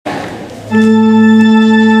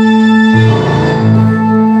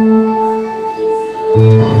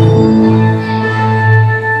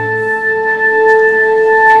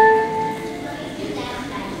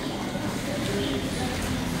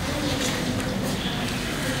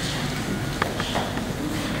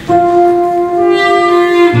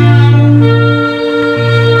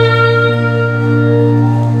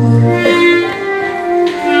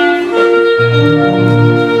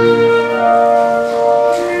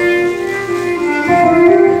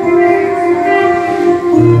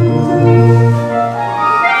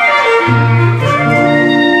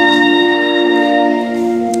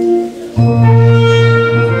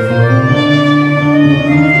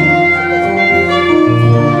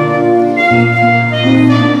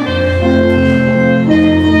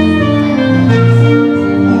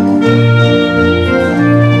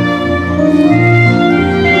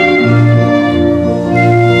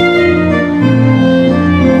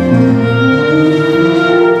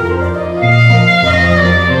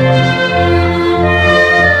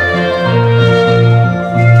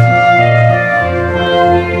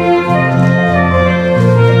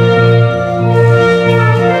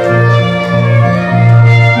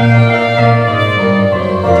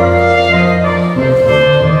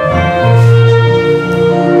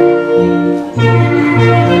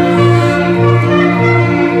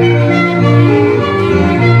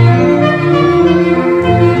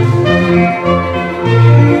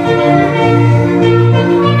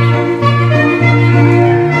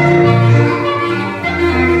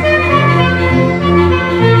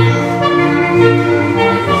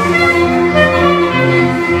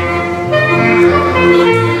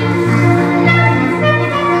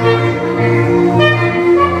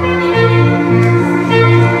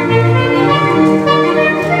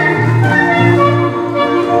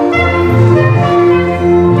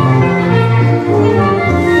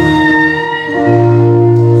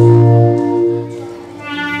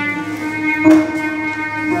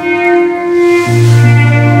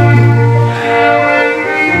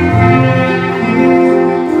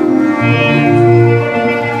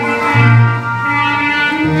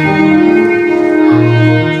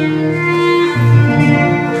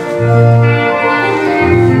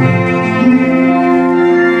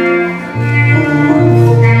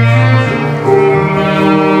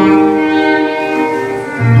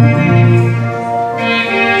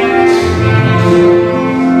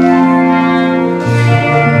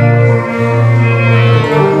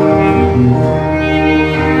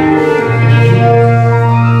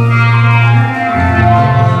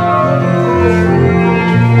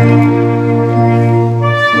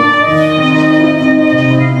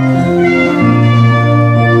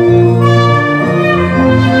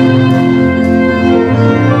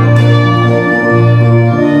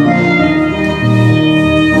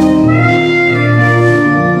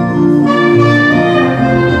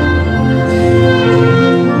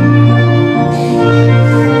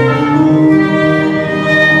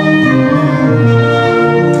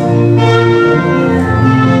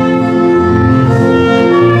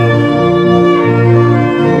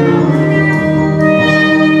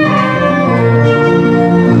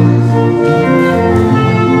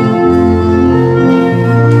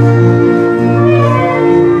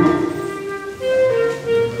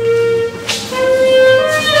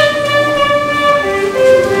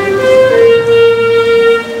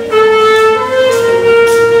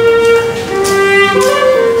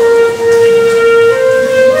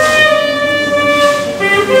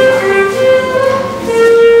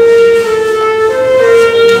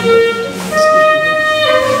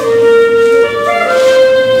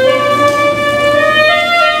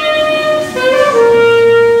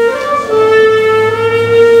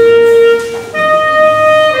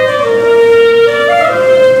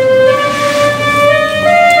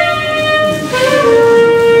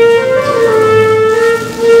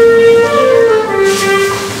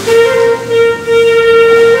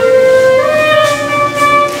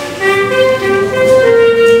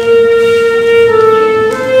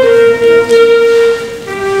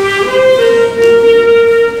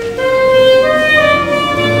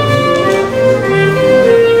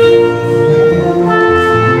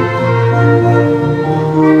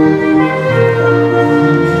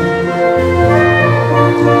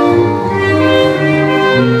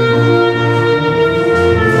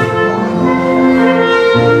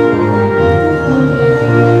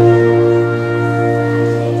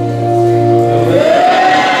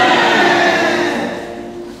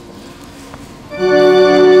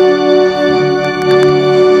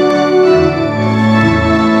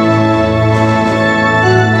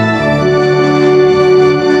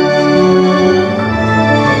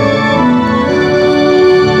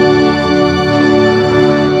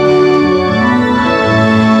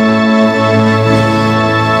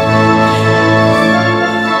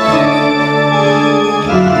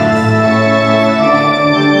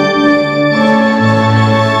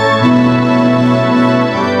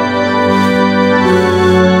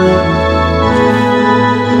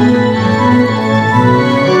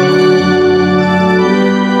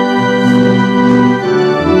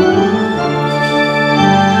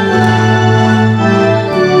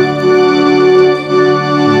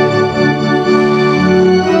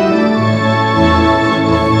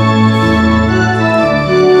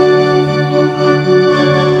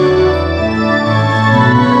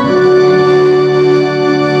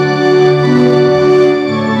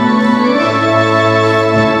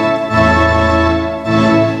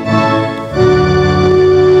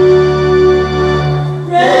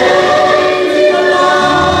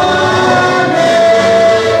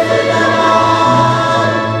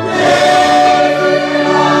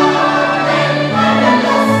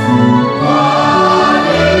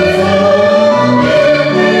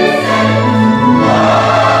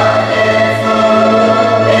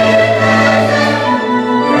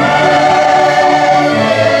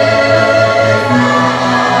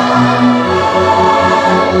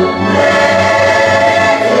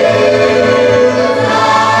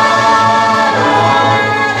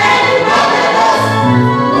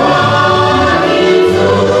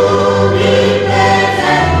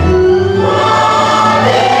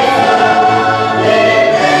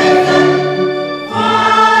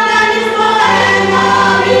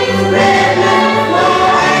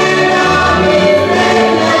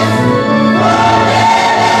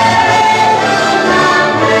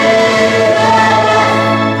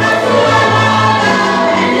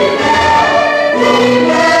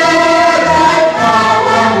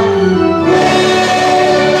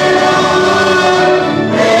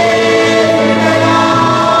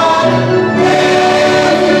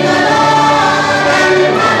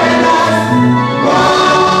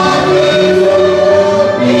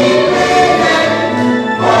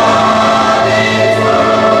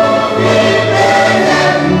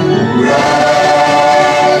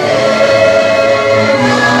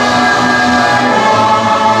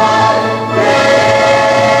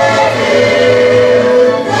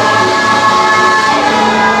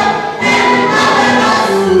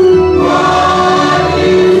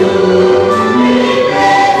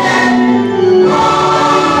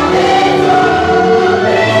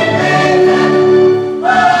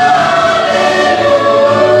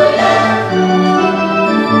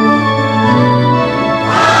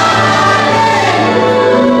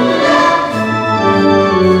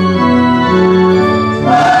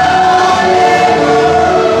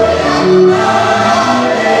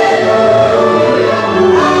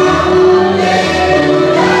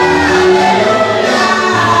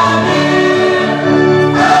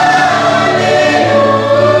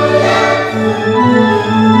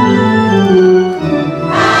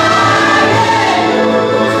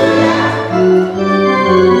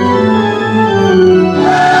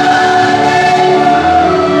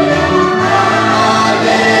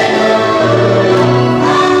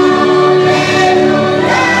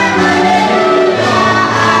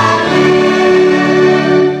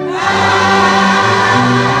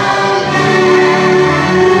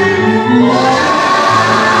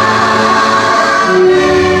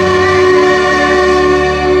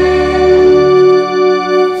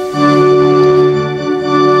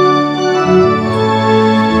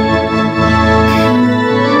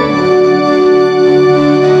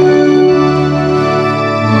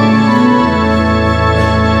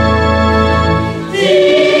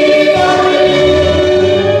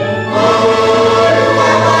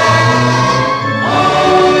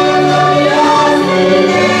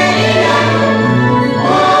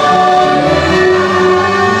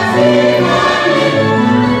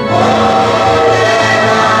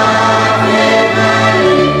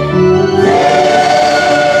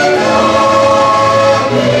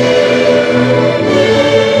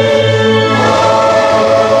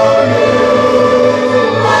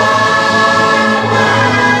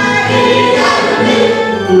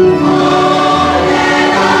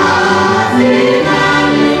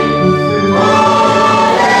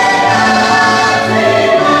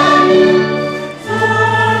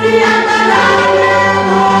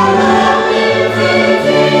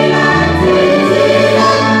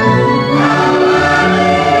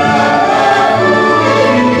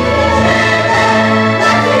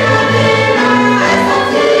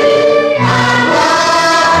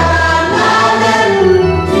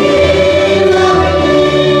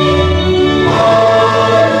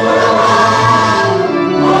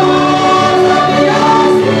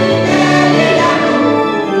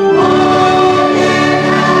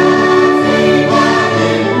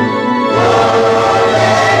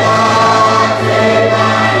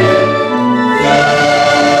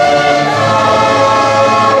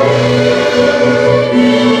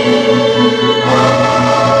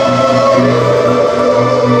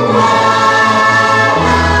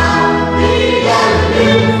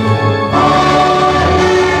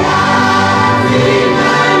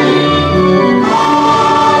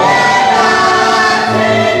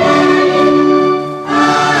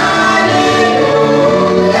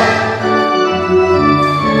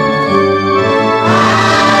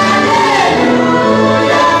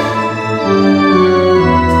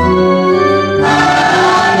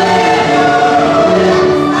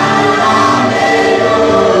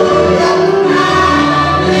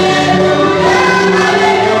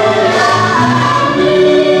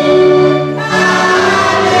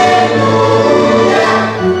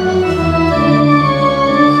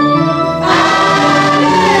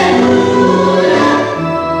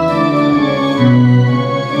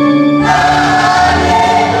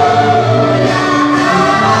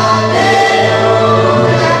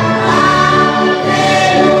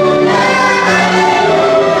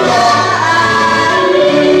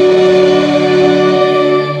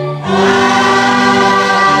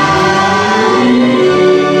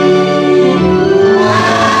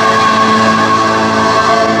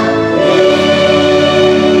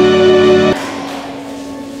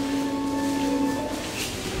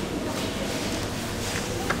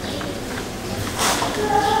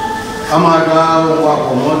dá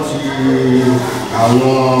papọ̀ mọ́ ti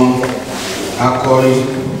àwọn akọrin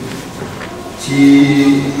tí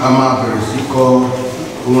a máa bẹ̀rẹ̀ sí kọ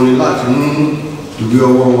orin láti mú ìwé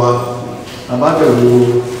ọwọ́ wa. Abábẹ̀wò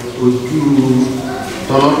ojú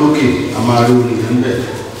tọ́nà lókè a máa rí orin níbẹ̀.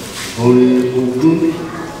 Orin ogún,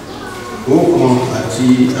 ọ̀kan àti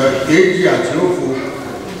èjì àti òfo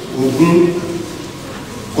ogún.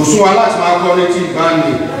 Kò sún wa láti máa kọrin tí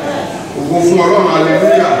ìgbàanì. Ògo fún Ọlọ́run,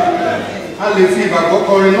 hallelujah. A lè fi ìgbàgbọ́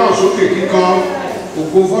kọrin náà sókè kíkan.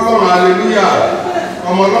 Ògo fún Ọlọ́run, hallelujah.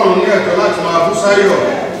 Ọmọ Ọlọ́run ní ẹ̀tọ́ láti máa bú sáyọ̀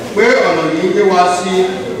pé ọ̀nà yìí ń yé wa sí,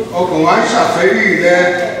 ọkàn wa ń ṣàfẹ́rí rẹ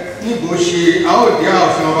níbo ṣe a ó dé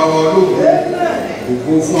ààfin ọba wa ológun.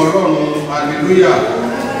 Ògo fún Ọlọ́run, hallelujah.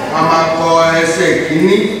 A máa kọ ẹsẹ̀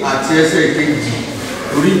ìkíní àti ẹsẹ̀ ìkejì,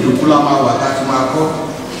 orí ìdòkú la máa wà láti máa kọ́.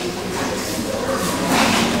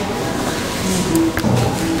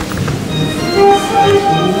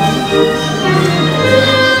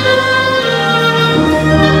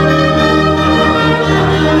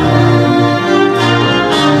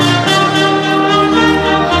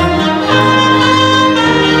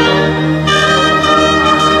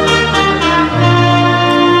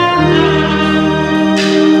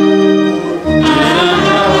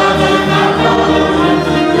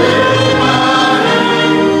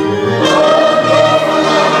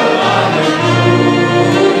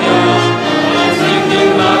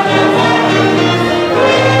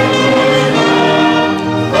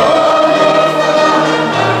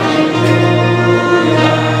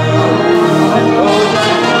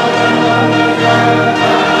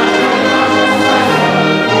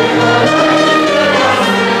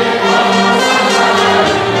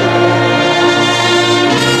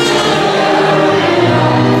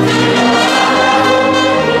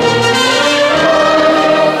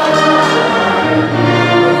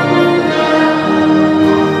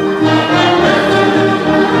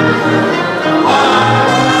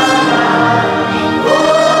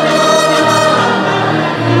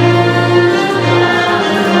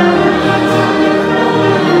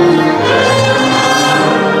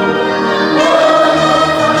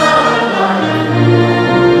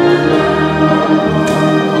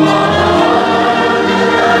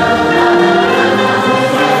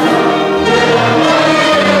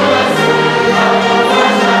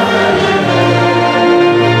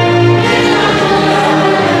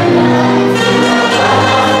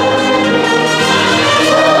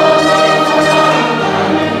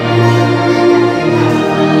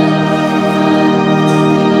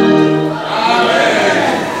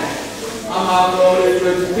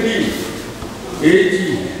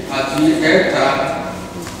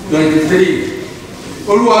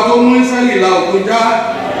 Olúwa tó mú Ísírẹ́lì la òkun já,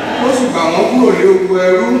 ó sì gbà wọ́n kúrò lé oko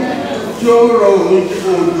ẹrú, tí ó rọ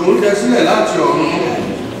òjò oúnjẹ sílẹ̀ láti ọ̀run.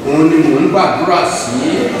 Òun ni mò ń gbàdúrà sí.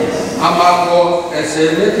 A máa kọ ẹsẹ̀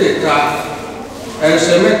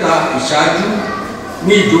mẹ́ta ìṣáájú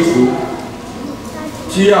ní ìjókòó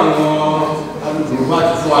tí àwọn alùpùpù bá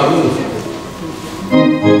ti fún wa lóhùn.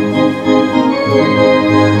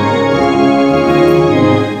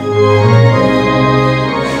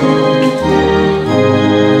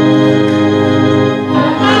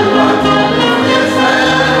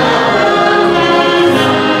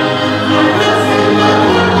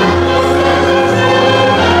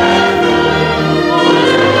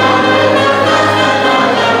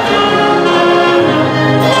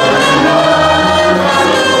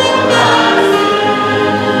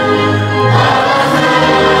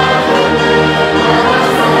 Yeah.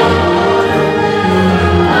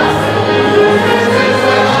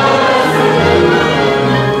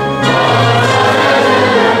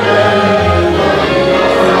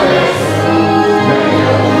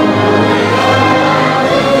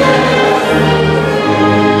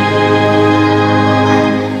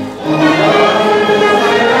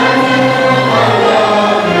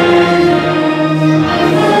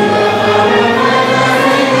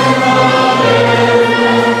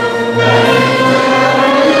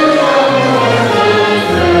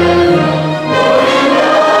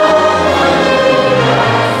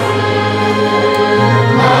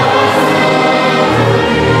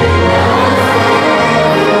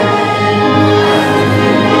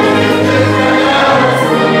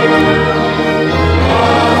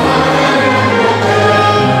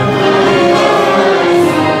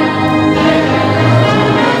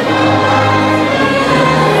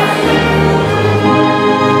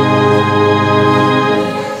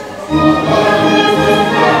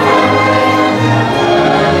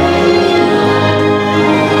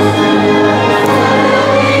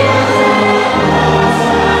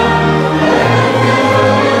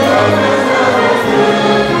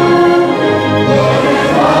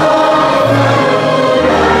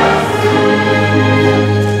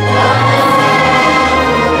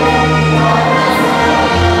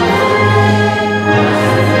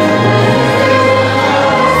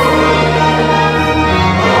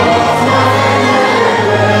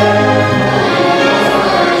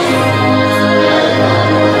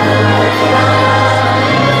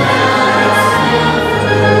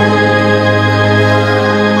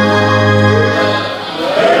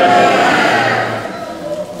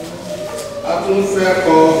 fẹ́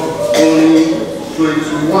kọ orin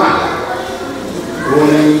 21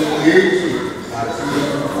 orin 80 àti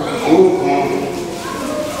ọ̀kan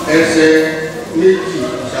ẹsẹ̀ méjì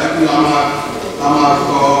ìṣáájú a máa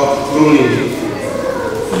kọ lórin yìí.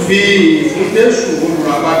 Fi ìfún Jésù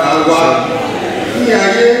olùràpadà wá kí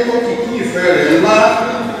ayé tó kìkì ìfẹ́ rẹ̀ ńlá.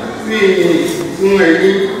 Fi fún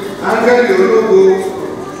ẹ̀yin áńgẹ́lì ológo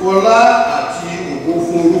fọlá àti ògo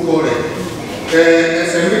fún orúkọ rẹ̀.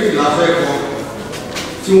 Ẹsẹ̀ méjìlá fẹ́ kọ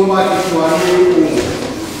tí wọ́n bá ti fún wa ní ohùn.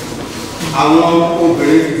 Àwọn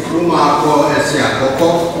obìnrin ló máa kọ ẹsẹ̀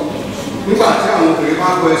àkọ́kọ́. Nígbà tí àwọn obìnrin bá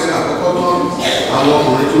kọ ẹsẹ̀ àkọ́kọ́ tán, àwọn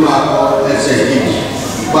ọkùnrin tún máa kọ ẹsẹ̀ kejì.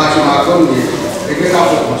 Bá a ṣe máa kọ́ nìyẹn, ẹgbẹ́ ká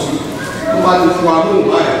fọkàn sí. Wọ́n bá ti fún wa lóhùn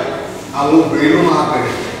báyìí, àwọn obìnrin ló máa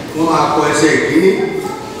bẹ̀rẹ̀. Wọ́n máa kọ ẹsẹ̀ ìkíní.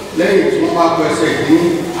 Lẹ́yìn tí wọ́n bá kọ ẹsẹ̀ ìkíní,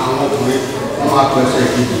 àwọn ọkùnrin wọ́n máa kọ ẹsẹ̀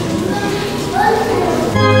kejì.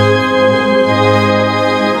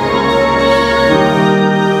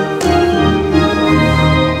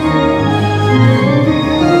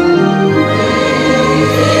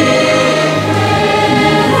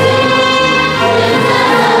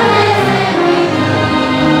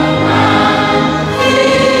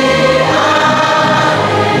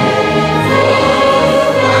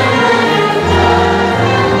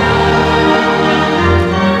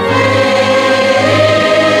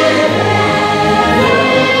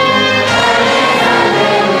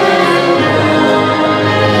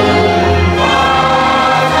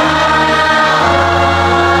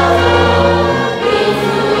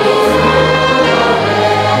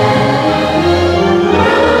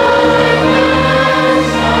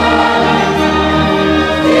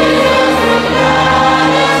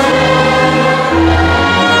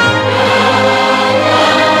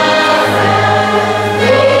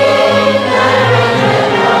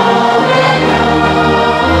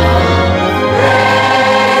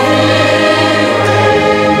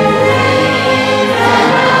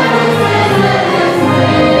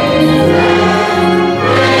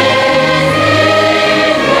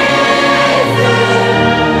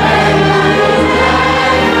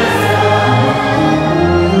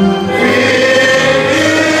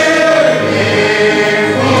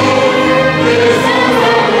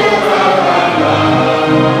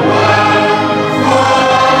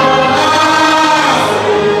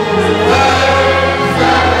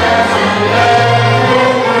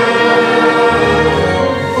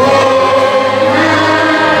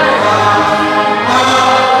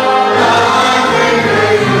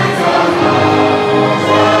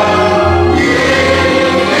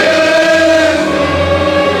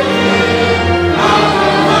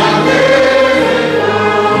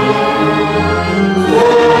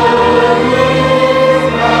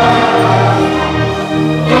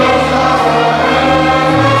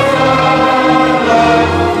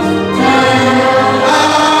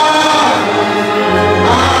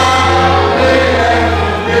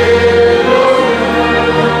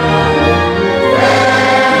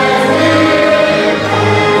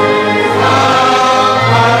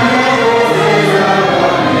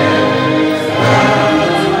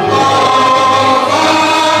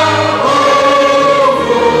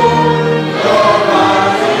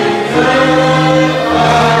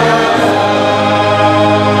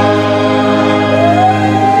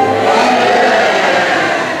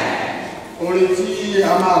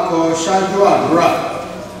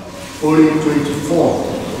 orin 24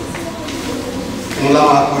 ńlá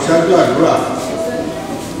àkọsájú àdúrà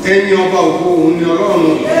ẹni ọba ògo òun ni Ọlọ́run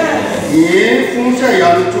yìí fún iṣẹ́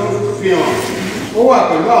ìyanu tó fi hàn ó wà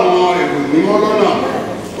pẹ̀lú àwọn èrò mímọ́ lọ́nà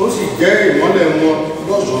ó sì jẹ́ ìmọ́lẹ̀ wọn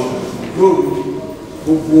lọ́sàn-án lóru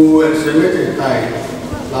gbogbo ẹsẹ̀ mẹ́tẹ̀ẹ̀ta ẹ̀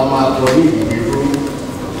la máa tọ́ ní ìdílé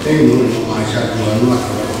lẹ́yìn náà ni máa ṣáájú àánú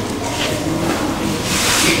àtàwọn.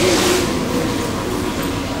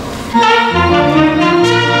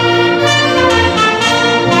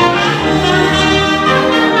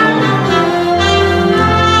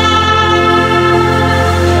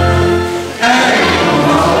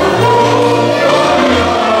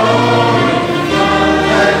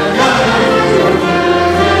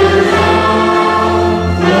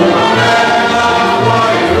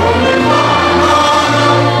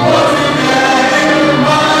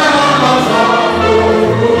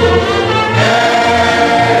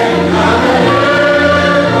 Amen.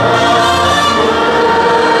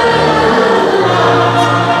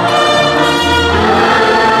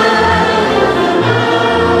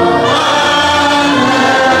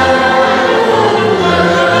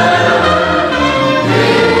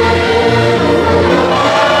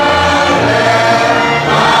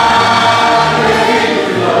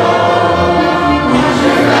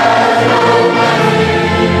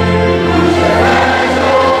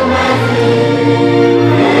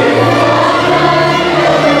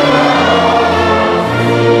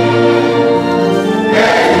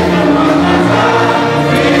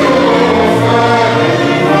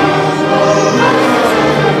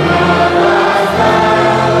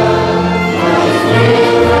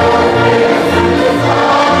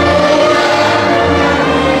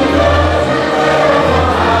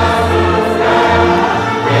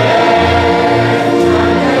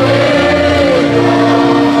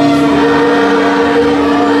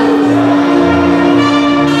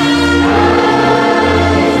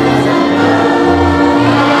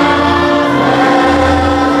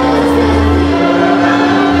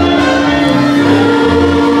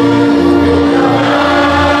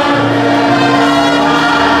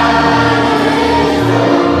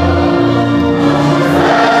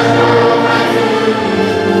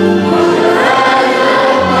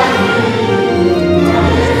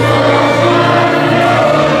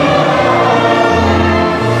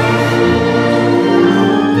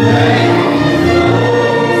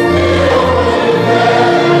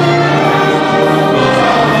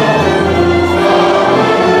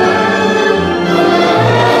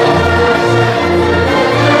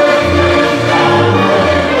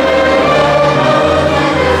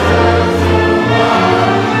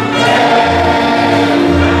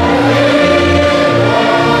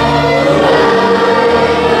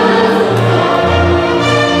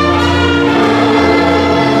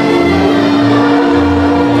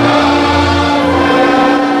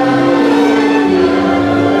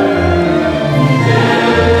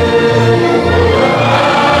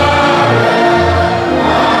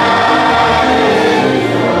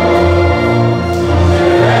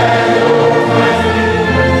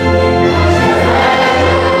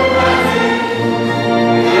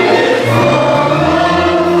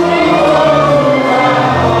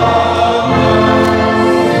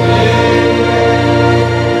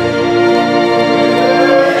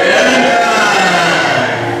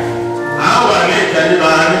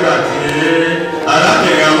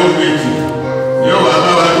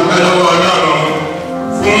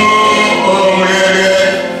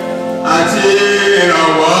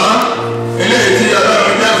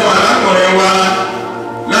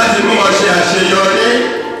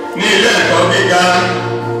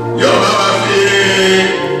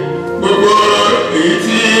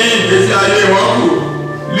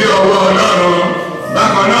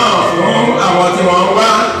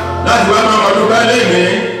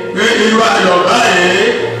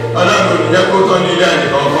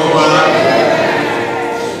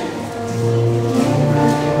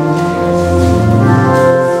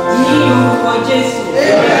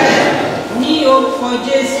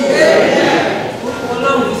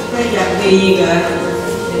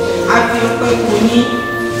 ọpẹ́ fún yín.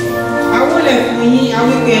 Awólẹ̀ fún yín,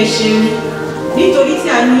 awípé ẹ ṣeun. Nítorí tí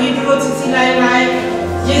àánú yín dúró títí láéláé,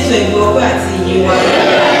 Jésù ẹ̀gbọ́n ọpẹ́ àti ìyìn wa.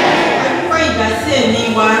 Adúpẹ́ ìdásí ẹ̀mí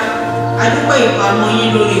wa, adúpẹ́ ìpamọ́ yín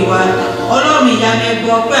lórí wa. Ọlọ́run ìyanu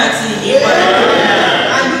ẹ̀gbọ́n ọpẹ́ àti ìyìn wa.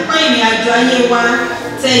 Adúpẹ́ ìrìn àjò ayé wa,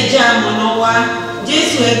 tẹ́ jẹ́ amọ̀nà wa.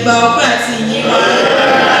 Jésù ẹ̀gbọ́n ọpẹ́ àti ìyìn wa.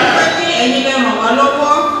 Adúpẹ́ pé ẹ̀yin lẹ ràn wá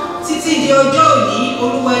lọ́wọ́ títí di ọjọ́ òní.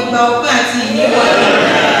 Olúwa ẹ̀gbọ́n ọpẹ́ àti ìyìn wa.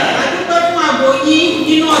 Adúpẹ́ fún ààbò yín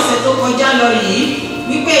nínú ọ̀sẹ̀ tó kọjá lọ yìí,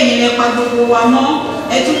 wípé ẹ̀yin lẹ pa gbogbo wa mọ́.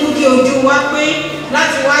 Ẹ tún mú kí ojú wa pé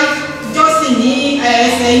láti wá jọ́sìn ní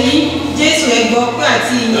ẹsẹ̀ yín. Jésù ẹ̀gbọ́n ọpẹ́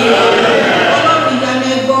àti ìyìn wa. Ọlọ́run ìyanu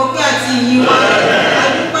ẹ̀gbọ́n ọpẹ́ àti ìyìn wa.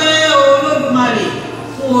 Adúpẹ́ Olódùmarè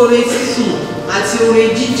fún oore sísùn àti oore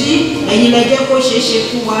jíjí. Ẹ̀yin lẹ jẹ́ kó ṣeé ṣe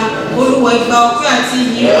fún wa. Olúwa ẹ̀gbọ́n ọpẹ́ àti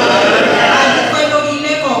ìyìn wa. Adúpẹ́ lórí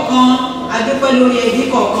ilé kọ̀ọ̀kan, adúpẹ́ lórí ẹbí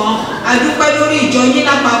kọ̀ọ̀kan, adúpẹ́ lórí ìjọ yín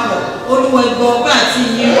lápapọ̀. Olúwa ẹ̀gbọ́n ọpẹ́ àti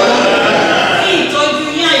ìyìn wa. Fún ìtọ́jú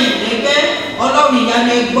yín àìlẹ́gbẹ́, Ọlọ́run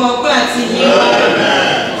ìyanu ẹ̀gbọ́n ọpẹ́ àti ìyìn wa.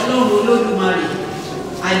 Ọlọ́run Olódùmarè,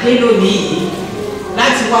 adé lónìí yìí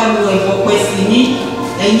láti wá lo ẹ̀bọ̀ pẹ́ sí yín.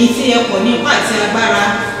 Ẹ̀yin tí ẹ pọ̀ nípa àti agbára,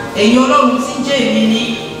 ẹ̀yin Ọlọ́run tí jẹ́ èmi ni,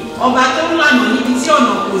 ọba tó ń lànà níbi tí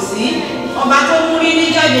ọ̀nà kò sí, ọba tó mú rírí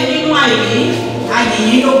jáde nínú àìrí.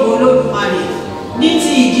 Ayìnyín lógo Olódùmarè. Ní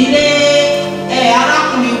ti ìdílé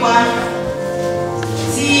arákùnrin wa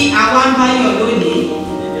tí àwa ń báyọ̀ lónìí,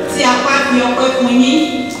 tí apá fi ọpẹ́ fún yín,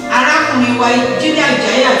 arákùnrin wa Jide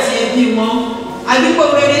Ajayi àti ẹbí wọn. Adúpẹ́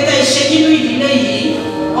rere tẹ́ ṣe nínú ìdílé yìí.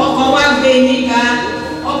 Ọkàn wa gbé yín ga,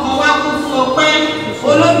 ọkàn wa kún fún ọpẹ́.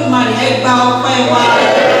 Olódùmarè ẹ gba ọpẹ́ wa.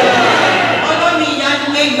 Ọlọ́run ìyanu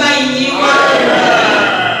ẹ gba ìyìn wa.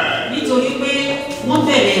 Nítorí pé wọ́n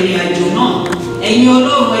bẹ̀rẹ̀ ìrìn àjò náà, ẹ̀yin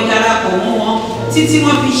Ọlọ́run ẹ darapọ̀ mọ́ wọn títí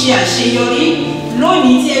wọ́n fi ṣe àṣeyọrí.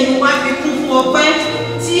 Lónìí tí ẹnu wa fi kún fún ọpẹ́,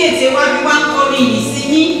 tí ètè wa fi wá ń kọrin ìyìn sí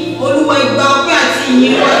yín. Olúwa ẹ gba ọpẹ́ àti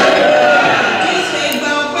ìyìn wa. Jésù ẹ gba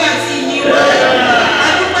ọpẹ́ àti ìyìn wa.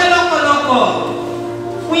 Adúpẹ́ lọ́pọ̀lọpọ̀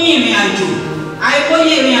fún ìrìn àjò,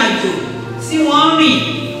 àìmọye ìrìn àjò tí wọ́n ń rìn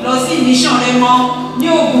lọ sí mission Rẹ́mọ ní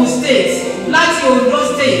Ogun State, láti Ondo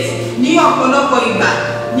State ní ọ̀pọ̀lọpọ̀ ìgbà,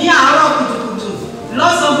 ní àárọ̀ kùtùkùtù,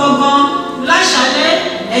 lọ́sàn-án gangan, láṣálẹ́.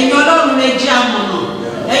 Ẹ̀yin Ọlọ́run lẹ jẹ́ amọ̀nà.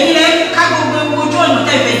 Ẹ̀yin lẹ ká gbogbo ewu ojú ọ̀nà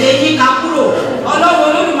tẹ̀fẹ̀jẹ̀ yín ká kúrò. Ọlọ́run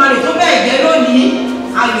Olódùmarè tó bẹ́ẹ̀ gẹ́ lónìí,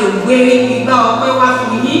 a lè gbé ìgbà ọpẹ́ wá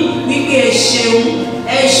fún yín wípé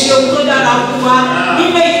ẹ ṣeun tó dára fún wa.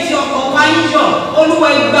 Nínú èyí tí ọkàn wa ń yọ̀, Olúwa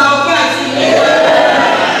ìgbà ọpẹ́ àti ìyìn wa.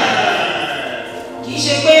 Kì í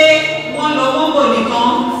ṣe pé wọ́n lọ wọ́n bọ̀ nìkan,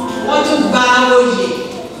 wọ́n tún gba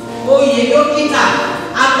oyè dókítà.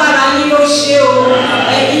 Agbára yín ló ṣe o,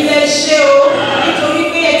 ẹ̀yin lẹ ṣe o. Nítorí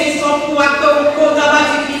pé ẹ ti sọ fún wa pé ohun tá a bá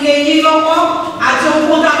ti fi lé yín lọ́wọ́ àti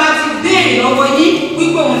ohun tá a bá ti béèrè lọ́wọ́ yín,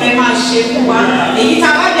 wípé òun lẹ máa ṣe fún wa. Èyí tá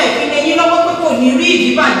a bá dẹ̀ fi lé yín lọ́wọ́ pé kò ní rí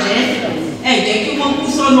ìdíbàjẹ́, ẹ jẹ́ kí wọ́n kú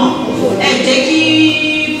sọ́nà, ẹ jẹ́ kí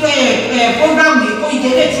prógrámù ìkó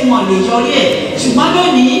ìdílé tí wọ́n lè yọrí ẹ̀. Ṣùgbọ́n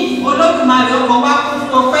lónìí Olódùmarè ọkàn wa kún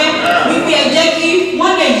fún ọpẹ́ wípé ẹ jẹ́ kí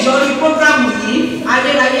wọ́n lè yọrí prógrámù yìí.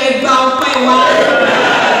 Ayérayé gba ọpẹ́ wa.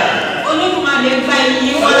 Olódùmarè gba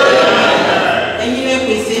ìyìn wa. Ẹ̀yin lẹ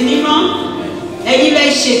pèsè mímọ́, ẹ̀yin lẹ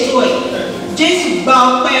ṣètò ẹ̀. Jésù gba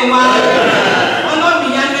ọpẹ́ wa. Ọlọ́run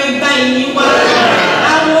ìyanu ẹ gba ìyìn wa.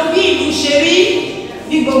 Àwọn bí ìlú ṣe rí,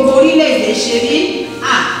 bí gbogbo orílẹ̀-èdè ṣe rí,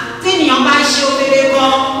 téèyàn bá ṣe òrèrè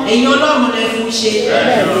kan, ẹ̀yin Ọlọ́run lẹ fún ṣe.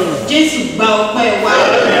 Jésù gba ọpẹ́ wa.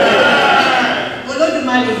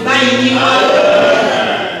 Olódùmarè gba ìyìn wa.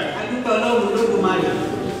 Adúpẹ́ Ọlọ́run Olódùmarè.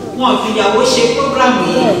 Wọ́n fi ìyàwó ṣe prógrámù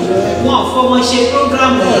yìí, wọ́n fọmọ ṣe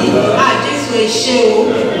prógrámù yìí. Jésù ẹ ṣé o.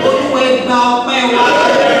 Olúwa ẹ gba ọpẹ́ wa.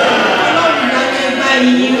 Ọlọ́run ìyanu ẹ gba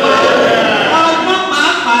ìyìn wa. Ọgbọ́n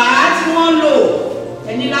pàápàá tí wọ́n lò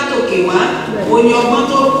ẹni látòkè wá, òní ọgbọ́n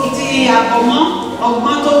tó ti àkọ́mọ́,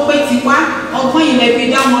 ọgbọ́n tó pé ti wá, ọgbọ́n ilẹ̀ fi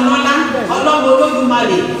dá wọn lọ́lá. Ọlọ́run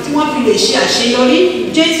Olódùmarè tí wọ́n fi lè ṣe àṣeyọrí.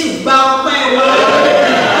 Jésù gba ọpẹ́ wa.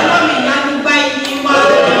 Ọlọ́run ìyanu gba ìyìn wa.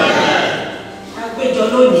 Àpéjọ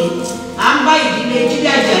lónìí, à ń bá ìdílé Jide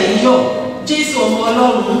Ajayi yọ̀. Jésù ọmọ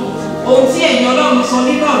Ọlọ́run, ohun tí ẹ̀yin Ọlọ́run sọ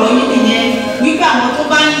nínú ọ̀rọ̀ yín nìyẹn, wípé àwọn tó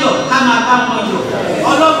bá ń yọ̀ ká máa bá wọn yọ̀.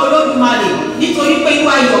 Ọlọ́run Olódùmarè, nítorí pé irú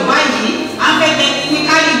ayọ̀ báyìí á fẹ́ kẹ́ ní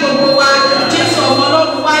kárí gbogbo wa. Jésù ọmọ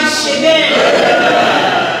Ọlọ́run wá ṣe bẹ́ẹ̀.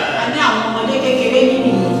 A ní àwọn ọmọdé kékeré nínú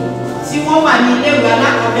yìí tí wọ́n wà ní ilé-ìwé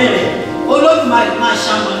alákọ̀ọ́bẹ̀rẹ̀. Olódùmarè máa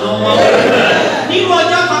ṣamọ̀nà wọn. Nínú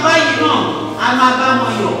ọjọ́ kan báyìí náà, a máa bá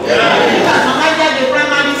wọn yọ̀. Nígbà tí wọ́n bá jáde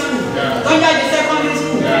primary school, tó jáde secondary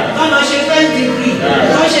school, tó lọ ṣe first degree,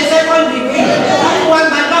 tó ṣe second degree, wọ́n tún wá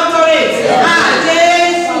gba doctorate.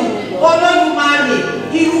 Jésù Olódùmarè,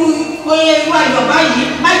 irú ayọ̀ báyìí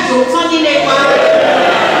má jò tán ní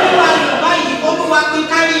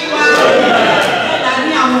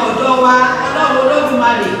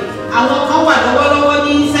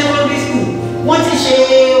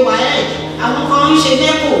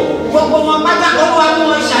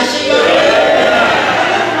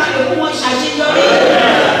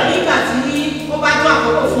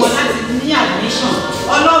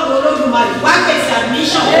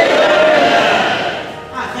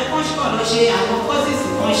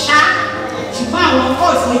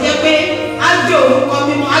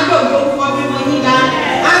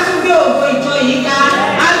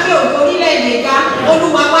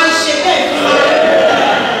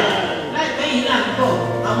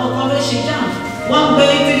wọ́n gbé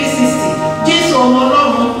 360 Jésù ọmọ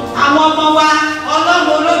Ọlọ́run àwọn ọmọ wa Ọlọ́run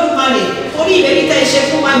Olódùmarè orí ìlérí tẹ́ ṣe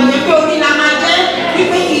fún wa nìyẹn pé orí la máa jẹ́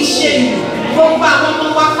wípé kì í ṣe ìlú gbogbo àwọn ọmọ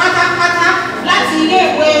wa pátápátá láti ilé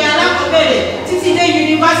ìwé alákọ̀ọ́bẹ̀rẹ̀ títí dé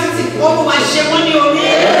yunifásitì Olúwa ṣe wọ́n ní orí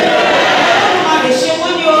Olódùmarè ṣe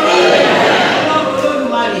wọ́n ní orí Ọlọ́run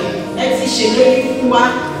Olódùmarè ẹ ti ṣèlérí fún wa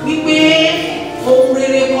wípé ohun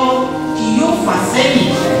rere kan kì yóò fà sẹ́yìn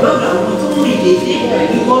lọ́dọ̀ àwọn tó ń rìn dédé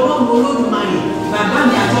ìwọ Ọlọ́run Olódùmarè bàbá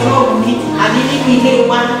mi àtọlọ́run mi àní nínú ilé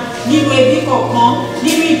wa nínú ẹbí kọ̀ọ̀kan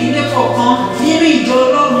nínú ìdílé kọ̀ọ̀kan nínú ìjọ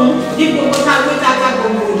Ọlọ́run ní gbogbo tágbé tata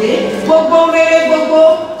gbòǹgbòdé gbogbo rere gbogbo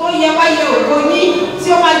tó yẹ wáyé ògo ní tí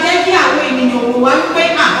ó máa jẹ́ kí àwọn ènìyàn wò wá wípé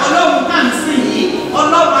Ọlọ́run náà ń sìn yìí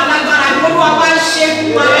Ọlọ́run alágbára ni Olúwa wá ṣe fún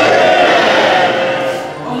wa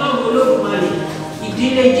Ọlọ́run Olódùmarè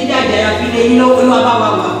ìdílé Jídé Àjàyí àfilẹ̀ yín lọ́wọ́ Olúwa bá wa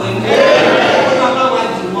wà pẹ̀lú Olúwa bá wa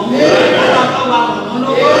dì wọ́n mú Olúwa bá wa ràn wọ́n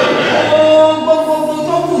lọ́wọ́ gbogbo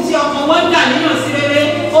tó kù tí ọmọ wọn dà níyàn sí rere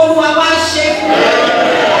Olúwa wá ṣe fún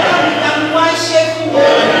Ọlọ́run ìdààmú wá ṣe fún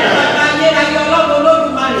bàbá ayérayé Ọlọ́run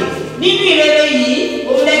Olódùmarè nínú ìrere yìí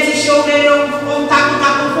òun lẹ ti ṣe òrèrè ohun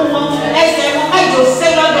takuntakun fún wọn ẹsẹ̀ wọn má jò sé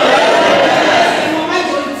lọ́dọ̀ ẹsẹ̀ wọn má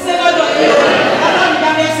jò sé lọ́dọ̀ yìí Ọlọ́run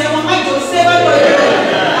ìdààmú ẹsẹ̀ wọn má jò sé lọ́dọ̀ yìí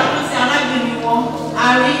àwọn ti arábìnrin wọn a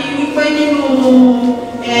rí wípé nínú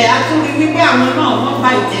àtúrí wípé àwọn náà wọ́n gba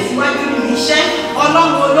ìtẹ̀síwájú nínú iṣẹ́ Ọlọ́run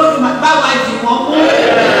Olódùmarè bá wa dì wọ́n mú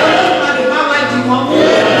Olódùmarè bá wa dì wọ́n mú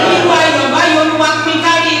nínú ayọ̀ báyìí Olúwa pín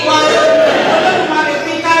kárí wa Olódùmarè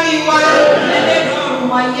pín kárí wa ẹlẹ́dọ̀ọ́rùn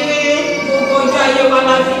wáyé gbogbo ọjọ́ ayé wa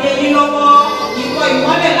la fi lé yín lọ́wọ́ ìwọ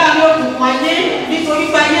ìmọ́lẹ̀ láàrin òkùnkùn ayé nítorí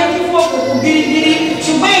pé ayé kún fún òkùnkùn biribiri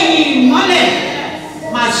ṣùgbọ́n ẹ̀yin ìmọ́lẹ̀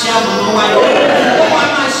máa ṣe amọ̀nà wa lọ Olúwa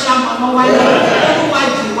máa ṣe amọ̀nà wa lọ Olúwa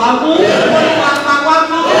dì wá mú Olúwa pa wá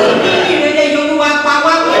mọ́ nínú ìrere yìí Olúwa pa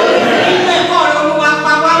wá mọ́ nínú ẹ̀kọ́ rẹ̀ Olúwa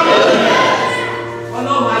pa wá mọ́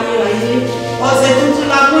Ọlọ́run ayérayé ọ̀sẹ̀ tuntun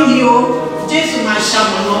la mú yìí o Jésù máa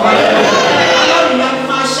ṣamọ̀nà wa lọ Ọlọ́run ìyanu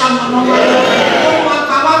máa ṣamọ̀nà wa lọ Olúwa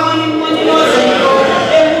pa wá mọ́ nínú ọ̀sẹ̀ yìí o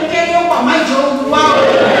ewu kéré ó pọ̀ má jẹ́ ogun wá o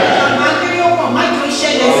àgbà kéré ó pọ̀ má jẹ́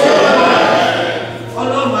ìṣẹ̀lẹ̀ sí wa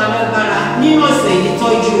Ọlọ́run alágbára nínú ọ̀sẹ̀ yìí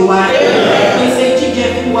tọ́jú wa pèsè jíjẹ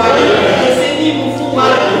fún wa pèsè mímu fún wa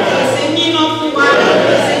pèsè níná fún wa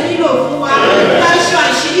pèsè nílò fún wa láṣọ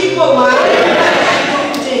àṣírí bò wá lájà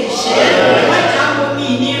oúnjẹ ìṣẹ́ lájà omi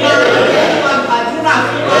ìnira wá gbàdúrà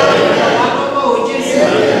fún wa wà lọ́wọ́ o Jésù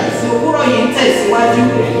ìsìn òwúrọ̀ yìí ń tẹ̀síwájú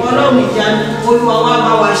Ọlọ́run ìyanu Olúwa wa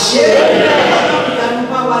bá wa ṣe Ọlọ́run ìyanu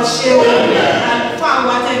bá wa ṣe o àlùfáà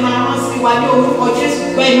wa tẹ máa rán sí wa ní orúkọ Jésù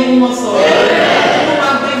gbẹ́nu wọn sọ̀rọ̀ Olúwa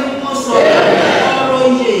gbẹ́nu wọn sọ̀rọ̀ ọ̀rọ̀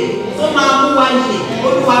ìyè tó máa mú wa yè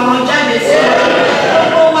Olúwa rán jáde sí wa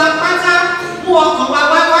gbogbo wa pátá mú ọkàn wa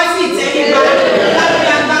wá sí ìtẹ́ríba lábẹ́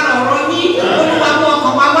agbára ọ̀rọ̀ yín Olúwa mú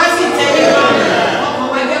ọkàn wa wá sí ìtẹ́ríba ọkàn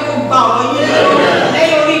wa jẹ́ kó gba ọ̀rọ̀ yín lọ́wọ́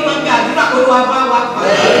lẹ́yìn orí gbọ̀ngàn àdúrà Olúwa bá wa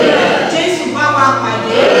pàdé Jésù bá wa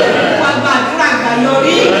pàdé Olúwa gba àdúrà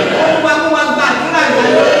àgbáyọrí Olúwa mú wa gba àdúrà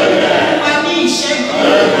àgbáyọrí Olúwa ní ìṣẹ́gun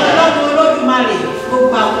Ọlọ́run Olódùmarè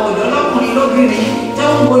gbogbo àwọn ọ̀dọ́ lọ́kùnrin lóbìnrin tẹ́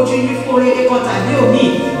ń wojú yín fún rere kan tàbí òmíì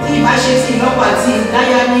tí ìbá ṣe sí ìlọ́pọ̀ àti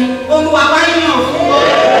ìdáyà ní Olúwa wá yàn fún wọn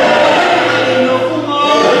Olódùmarè yàn fún wọn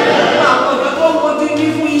gbogbo àwọn ọ̀dọ́ tó ń wojú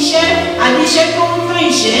yín fún iṣẹ́ àti iṣẹ́ tó ń tún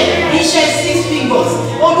iṣẹ́ 6 figures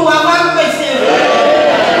Olúwa wá pèsè rẹ̀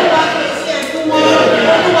Olúwa pèsè fún wọn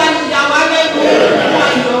Olúwa yà wá lẹ́nu Olúwa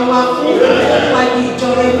yọ̀ wá fún Olúwa di ìjọ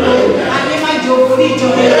rẹ̀ lọ ayé má jẹ́ orí ìjọ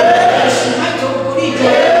rẹ̀ èṣù má jẹ́ orí ìjọ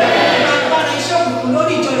rẹ̀ agbára iṣẹ́ òkùnkùn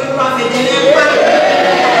lórí ìjọ rẹ̀ Olúwa fẹ̀jẹ̀rẹ̀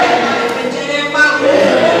pa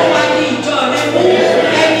Olúwa di ìjọ rẹ̀ mú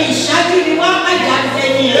ẹni ìṣáájú ni wọ́n má jà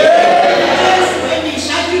dẹ́yìn Jésù ẹni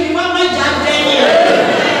ìṣáájú ni wọ́n má jà dẹ́yìn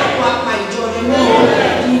Olúwa pa ìjọ rẹ̀ mú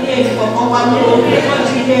ilé ẹnìkọ̀ọ̀kan wa mú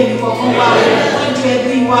tọ́jú ilé ẹnìkọ̀ọ̀kan wa tọ́jú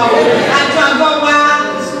ẹbí wa àjọ àgọ́ wa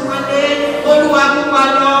ìsúnmọ́lé Olúwa mú wa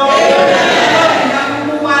lọ Ọlọ́run ìdààmú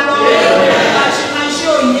mú wa lọ àṣìmáṣe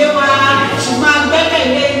òye wa ṣùgbọ́n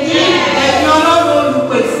agbẹ́kẹ̀lé ní ẹ̀yìn Ọlọ́run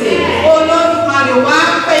olùpèsè Olódùmarè wá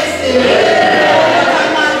pèsè Olúwa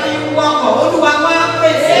máa fi wọkọ̀ Olúwa wá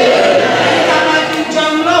pèsè Olúwa máa fi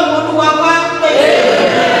jẹun lọ́wọ́ Olúwa wá pèsè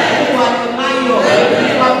Olúwa lọ láyọ̀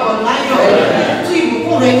Olúwa bọ̀ láyọ̀ tú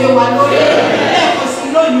ìbùkún rẹ̀ lé wa lórí lẹ́ẹ̀kan sí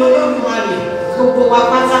lónìí Olódùmarè gbogbo wa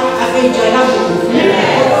pátá afẹ́jọ alábòkù fún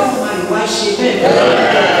Olódùmarè wá ṣe bẹ́ẹ̀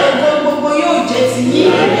gbogbo yóò jẹ́ ti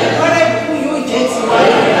yín ẹ̀kọ́rẹ́ ìbùkún yóò jẹ́ ti wá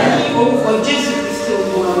ní orúkọ Jésù Kristi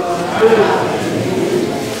Olúwa wa.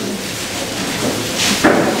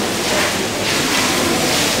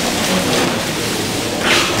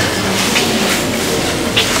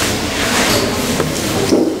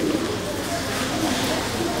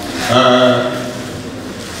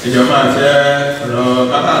 ìjọba àti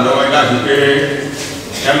lọ́wọ́ láti pé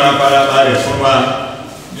ẹ máa farabalẹ̀ fún wa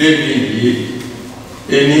lẹ́nu yìí.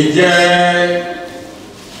 Èní jẹ́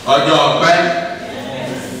ọjọ́ ọpẹ́,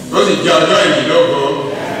 ó sì jẹ́ ọjọ́ ìyìnlógo.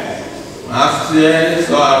 Màá fẹ́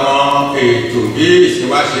sọ àwọn ètò bí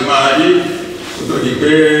ìsìnwáṣe máa rí kó tó di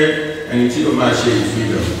pé ẹni tí ó máa ṣe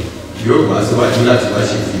ìfilọ̀ yóò wá síwájú láti wá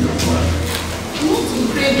ṣe ìfilọ̀ fún wa. We want to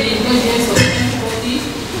pray the indulgence of everybody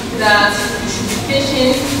that you should be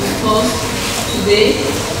patient with us today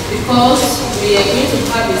because we are going to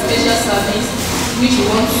have a special service which we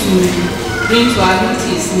want to bring to our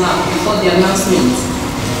meetings now before the announcement.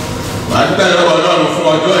 Màá dúpẹ́ lọ́wọ́ Ọlọ́run fún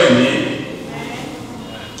ọjọ́ ìní.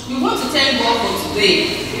 We want to thank God for today.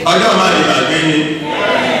 Ọjọ́ máa lè gbàgbé ni.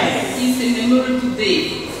 It's a memorable day.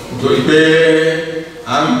 Nítorí pé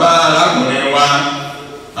à ń bá arákùnrin wa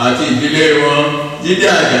àti ìdílé wọn Jídé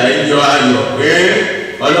Àjàyí yọ ayọ̀ pé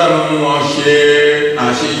Ọlọ́run mú wọn ṣe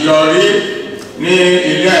àṣeyọrí ní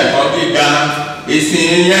ilé ẹ̀kọ́ gíga.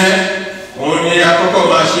 Ìsìn yẹn òun ni àkọ́kọ́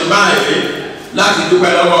máa ṣe báyìí láti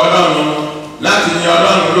dúpẹ́ lọ́wọ́ Ọlọ́run, láti yin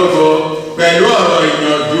Ọlọ́run lógo pẹ̀lú ọ̀rọ̀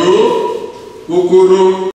ìyànjú kúkúrú.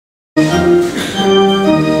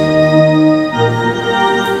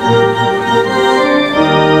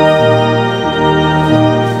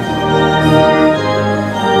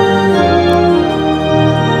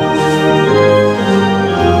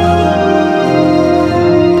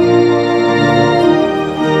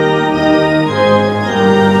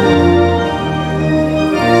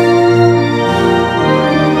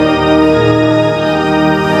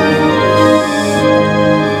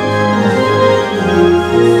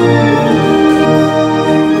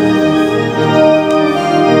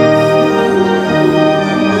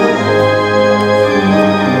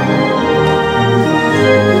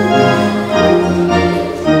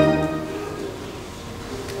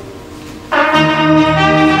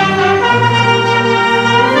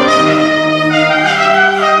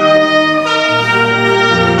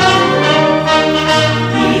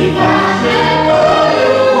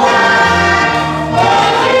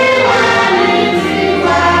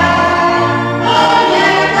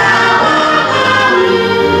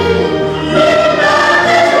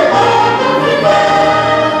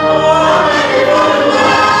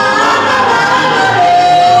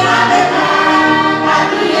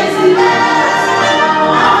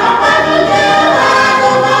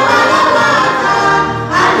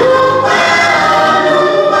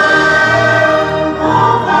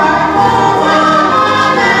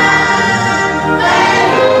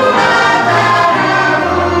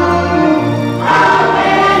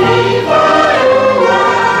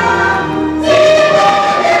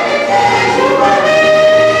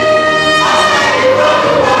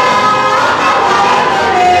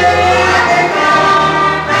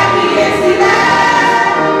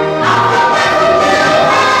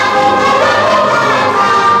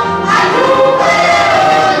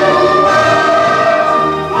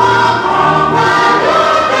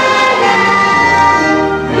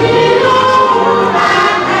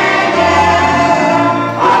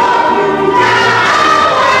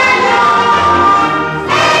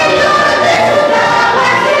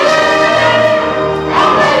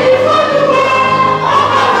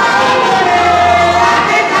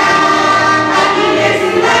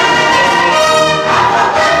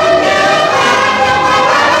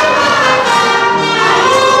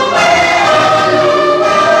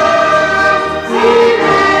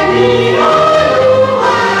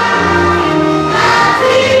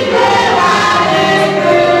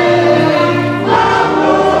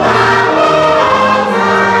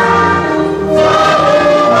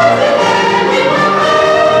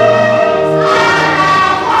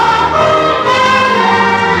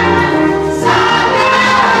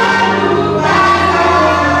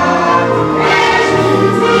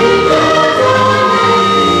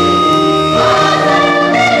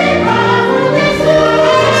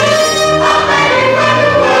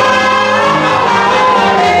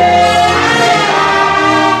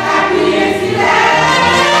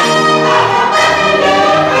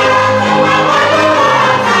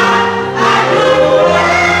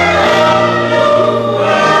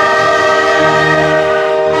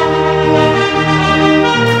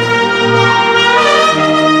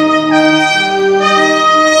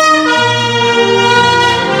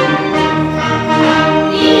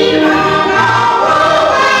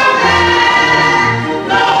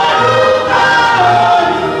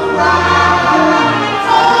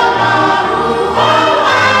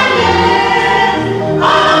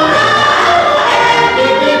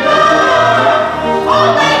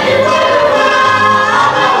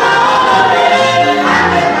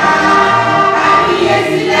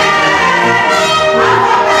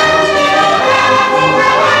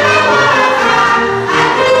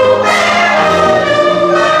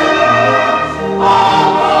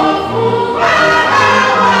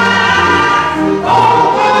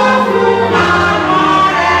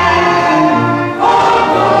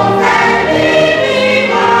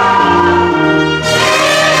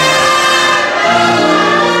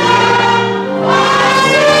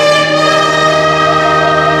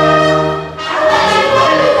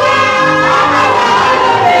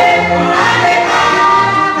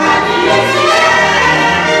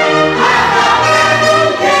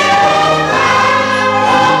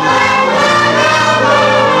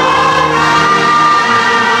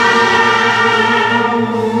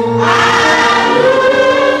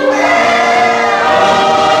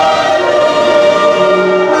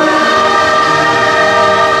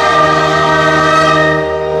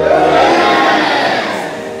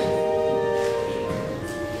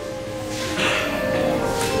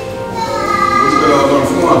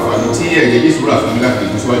 ẹ̀jẹ̀ Jésù rà fún mi láti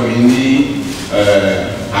lè síwájú yín ní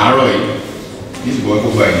àárọ̀ yìí Jésù bọ́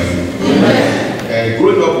ẹ̀kọ́ gba ẹ̀yìn fún mi.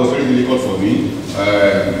 Growing up was very difficult for me.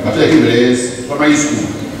 After I came to primary school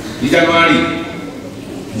ní January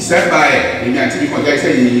December èmi àti mi kọjá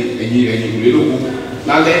iṣẹ́ ẹ̀yìn ìwé lóko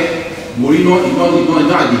lálẹ́ mo rí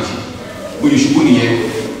iná àjèjì mo yẹ ṣubú nìyẹn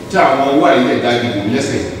tí àwọn owó àìlẹ̀ dá ìdìbò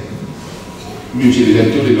lẹ́sẹ̀ mi ò ṣe lè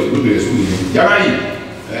lẹ́nu tó lè lọ lóbi rẹ̀ sùn nìyẹn. January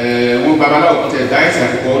wọn gba babaláwo kan tẹ dáhẹ́sì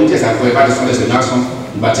àkọ́kọ́ oníjẹ̀sà kọ́ ẹ bá ti sọ lẹ́sẹ̀ lásán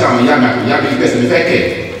ìgbà tí àwọn ìyá mi àti ìyá mi bẹ̀sẹ̀ mi fẹ́ kẹ̀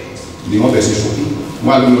ni wọ́n bẹ̀sẹ̀ sọ̀tún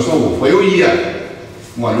wọn àgbẹ̀ lọ sọ̀wọ̀ pé ó yíyà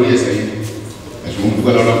wọn wà lórí ẹsẹ̀ yìí ẹ̀sùn wọn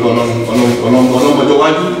dúpẹ́ ọlọ́mọdé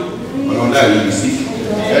wájú ọlọ́mọdé àyè yìí sí.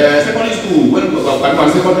 Secondary school when gbàgbà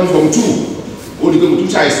secondary from 2 ó di pé mo tún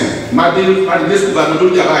ṣàìsàn má dé school bá mi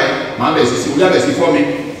lórí ìjàmbá yẹn má bẹ̀ sí orí àbẹ̀ sí fọ́ mi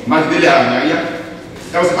má ti délé àmì àyà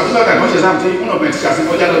that was a particular time wọ́n ṣe sáà tí one of my teachers ṣe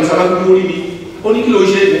kọjá lọ́dún sábà gbogbo orí mi ó ní kí ló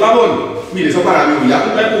ṣe mo bá bọ́ọ̀lù mi lè sọ pàrọ̀ mi ò yá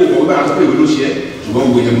pípẹ́ kó o bá sọ pé ìwé ló ṣe é ṣùgbọ́n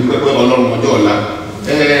gbogbo ìyẹn mo dúpẹ́ pé Ọlọ́run ọjọ́ ọ̀la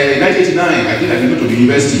 1989 I think I went to the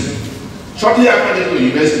university shortly after I went to the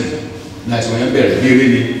university ní àìsàn yẹn bẹ̀rẹ̀ bí eré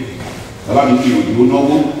ni bàbá mi kí òyìnbó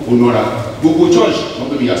náwó ó nọra gbogbo church wọ́n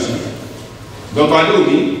gbé mi yà sí dr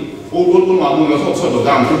adéomi ó tó máa mú lọ sọ́dọ̀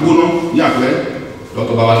dáhùn tó gbóná ní àpẹẹrẹ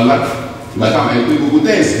dr babalọlá ìgbà táwọn ẹgbẹ́ gbogbo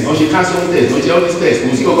tẹ́ẹ̀sì wọ́n ṣe calcium test wọ́n ṣe all these tests kò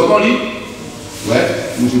sí ọkọ̀ tán rí wẹ́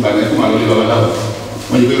mo ṣe bàjẹ́ fún àlọ́lé babaláwo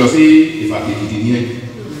wọ́n ṣe pé lọ sí ìfàkì Èkìtì ní ẹ̀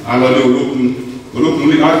alọ́lé olókun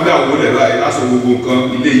lè máa gbé àwọn olè báyìí lásọ gbogbo nǹkan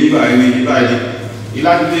ilé yìí báyìí ní yìí báyìí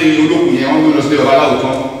ìlàdílé olókun yẹn wọ́n gbé lọ sí babaláwo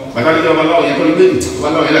kan bàtà lé babaláwo yẹn tó ní pé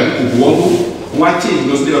babaláwo yẹn làbí kò bu ọ́ tó wọ́n á change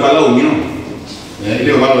lọ sí babaláwo mìíràn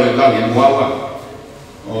ilé babaláwo yẹn wá wà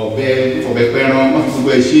ọ̀bẹ pẹ́ran wọ́n fi gbogbo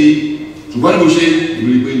ẹ̀ ṣe ṣùgbọ́n ní mo ṣe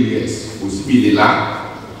ìrírí pé yes kò sí bí ilé lá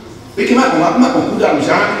pé kí má kàn kú dànù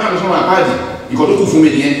ṣáá kí má lọ sọ́nà àpáàdì ìkọ̀ tó kù fún mi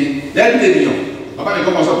nìyẹn lẹ́yìn ènìyàn bàbá mi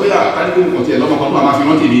kọ́ sọ pé àkádé kó nǹkan tiẹ̀ lọ́mọ kan tó máa fi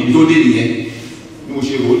rántí ibi tó dé nìyẹn bí mo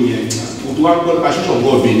ṣe rò ó nìyẹn mo tó wá gbọ́ aṣọ́ṣọ́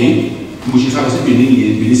gbọ́ Benin bí mo ṣe sá lọ sí Benin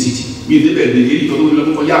nìyẹn Benin City mi ì débẹ̀ Benin yìí tó lórí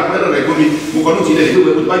lọ́dún kọjá pẹ́lẹ́ rẹ̀ gbọ́ mi mo kọ́ ní tilẹ̀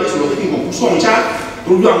ìgbẹ́ pé bá jẹ́ sọ̀rọ̀ kékeré kan kú sọ̀rọ̀ ṣá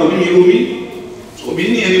lójú àwọn òbí mi romi òbí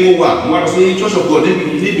nìyẹn ni mo wà mo wá lọ sí church of God ní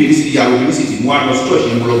Benin City yàrá Benin City mo wá lọ sí church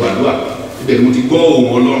yẹn mo lọ gbàdúrà ibẹ̀ ni mo ti gbọ́ ohùn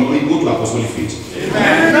Ọlọ́run pé go to Apostolic faith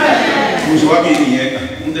mo ṣe wá bí nìyẹn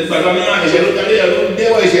mo tẹ́ gbàdúrà mi ẹ̀ṣẹ̀ ló tẹ́lẹ̀ ẹ̀ ló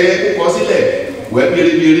dẹ́wọ̀ ẹ̀ṣẹ̀ kó kọ́ sílẹ̀ wẹ́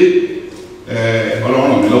bèrè Ọlọ́run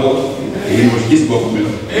ràn mí lọ́wọ́ èyí mo ṣe gbọ́ fún mi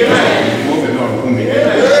lọ mo fẹ́ mi ọ̀rọ̀ fún mi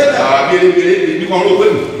bèrè bí wọ́n rò pé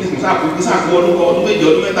mo sáà kú ọdún méje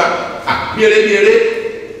ọdún mẹ́ta bèrè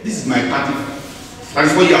this is my party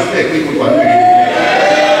 34 years pé mo wà ní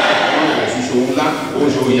ìrìn ìṣòwò ńlá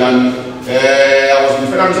oṣù ìyanu I was in the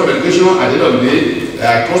Federal Ministry of Education at the end of the day I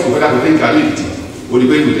crossed the federal to carry Ekiti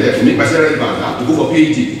olùgbé ìlú there to make my salary bank I have to go for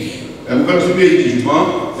PhD mo fẹ́ lọ sí PhD ṣùgbọ́n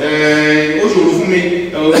ó ṣòro fún mi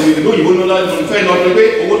ìlú òyìnbó lọ́la fẹ́ lọ pé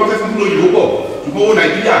owó tó fẹ́ fún ìlú òyìnbó pọ̀ ṣùgbọ́n owó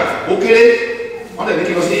Nàìjíríà ó kéré wọ́n tẹ̀lé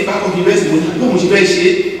kí lọ sí bákan university mo ní bí mo ṣe fẹ́ ṣe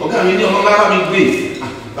ọ̀gá mi ní ọlọ́lá bá mi gbé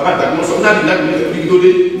bàbá ìgbà mo sọ fún láti ní tó dé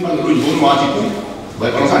nígbà tó lóyìnbó ní wọn á ti kú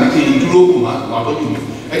ọ̀nà sáà ní kí n dúró kù wọn àtọ́jú mi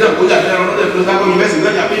ẹjọ́ ìkójà ní ẹran lọ́dẹ̀ fún bákan university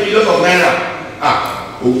lọ́jà pé millions of naira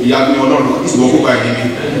ìyá mi Ọlọ́run ìṣòwò kó bá ẹ̀yìn mi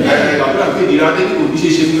bàbá pé ìdíra tẹ́lẹ̀ kò ní ṣe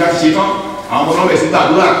ṣe fún láti ṣe tán àwọn ọmọ náà bẹ̀ sí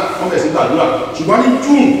gbàdúrà ṣùgbọ́n ní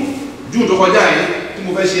June tó kọjá yẹn tí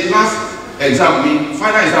mo fẹ́ ṣe last exam mi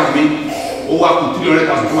final exam mi ó wá kù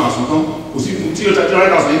 300,000 fún àsùn tán kò sí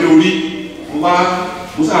 300,000 ilé orí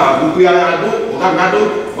mo sáà mo pé adó ọ̀gá mi adó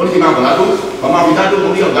wọ́n ní kí n máa bọ̀ ládó bàbá mi dádó mo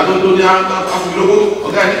ní ọ̀gá tó ní afúnilógó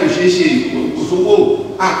ọ̀gá yẹn ní kò ṣeé ṣe òṣòwò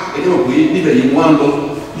ẹ̀jẹ̀ mọ̀ pé níbẹ̀ yẹn mo wá ń lọ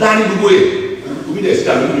láàrin gbogbo ẹ̀ omi dẹ̀ sí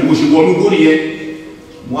àlọ́ mi mo ṣe wọnú gbóni yẹn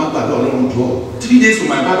mo wá gbàgbọ́ Ọlọ́run jọ 3 days to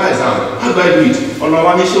my Bible exam how do I do it Ọlọ́run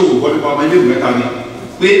wa ní ṣé òwò gbọ́dọ̀ ọmọ ilé ìwé mẹ́ta ni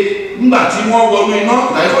pé nígbà tí wọ́n wọnú iná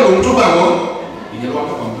láìpẹ́ lòun tó gbà wọ́n ìyẹn lọ́wọ́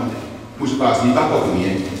kọ̀ọ̀kan balẹ̀ mo ṣe bá a sí bá kọ̀ kò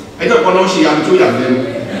yẹn ẹjọ́ kan náà ṣe àmì tó yà lẹ́nu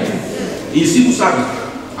ìsìnkú sábì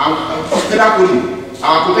fẹ́dàkùnrin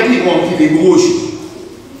àwọn akọ̀kẹ́tì wọn ti lè gbowó oṣù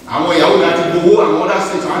àwọn ìyàwó mi àti gbowó àwọn ọ̀dá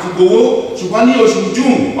state wọn ti gbowó ṣùgbọ́n ní oṣù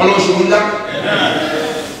June ọlọ́ṣù ńlá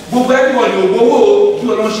gbogbo ẹgbẹ́ ọ̀dọ̀ gbowó bí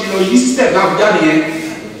ọlọ́ṣù lọ yí system lábújá nìyẹn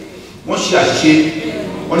wọ́n ṣe àṣìṣe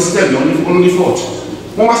wọ́n ní system ní fault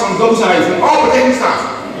wọ́n wá sọ̀rọ̀ double salary fún all protecting staff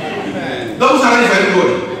double salary for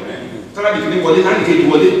everybody salary kìíní wọlé láti kejì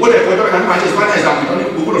wọlé ó lẹ̀ fọ́ ẹjọ́ ìdájọ́ máa ṣe spanish exam ní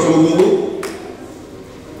gbogbo lọ́sọ̀ gbogbo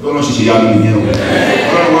lọ́nà ṣiṣẹ́ yá lónìí yẹn o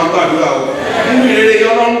Ọlọ́run wá gbàdúrà o nínú ìrere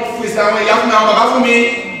Ọlọ́run fún ìsìn àwọn ìyá fún mi àwọn bàbá fún mi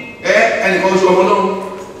ẹnìkan oṣù ọmọ Ọlọ́run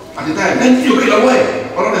àti táyà lẹ́yìn tí òkè lọ́wọ́ ẹ̀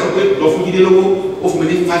Ọlọ́run ẹ̀sọ́ pé lọ fún Jídé lówó ó fún mi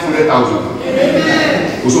ní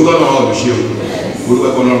 500,000 oṣù tọ́lọ́ ọ̀dọ̀ ṣe o mo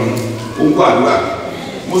dúpẹ́ kọ́ Ọlọ́run ó ń kọ́ àdúrà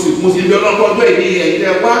mo sì bí Ọlọ́run tọ́jú ẹ̀ ní ẹ̀yìn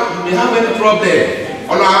tẹ́ wá you may have any problem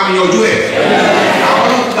Ọlọ́run á mi yanjú ẹ̀ àwọn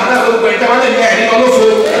Ọlọ́run gbàdá gbogbo ẹ̀ tẹ́ wá lè ní ẹ̀rí ọlọ́fo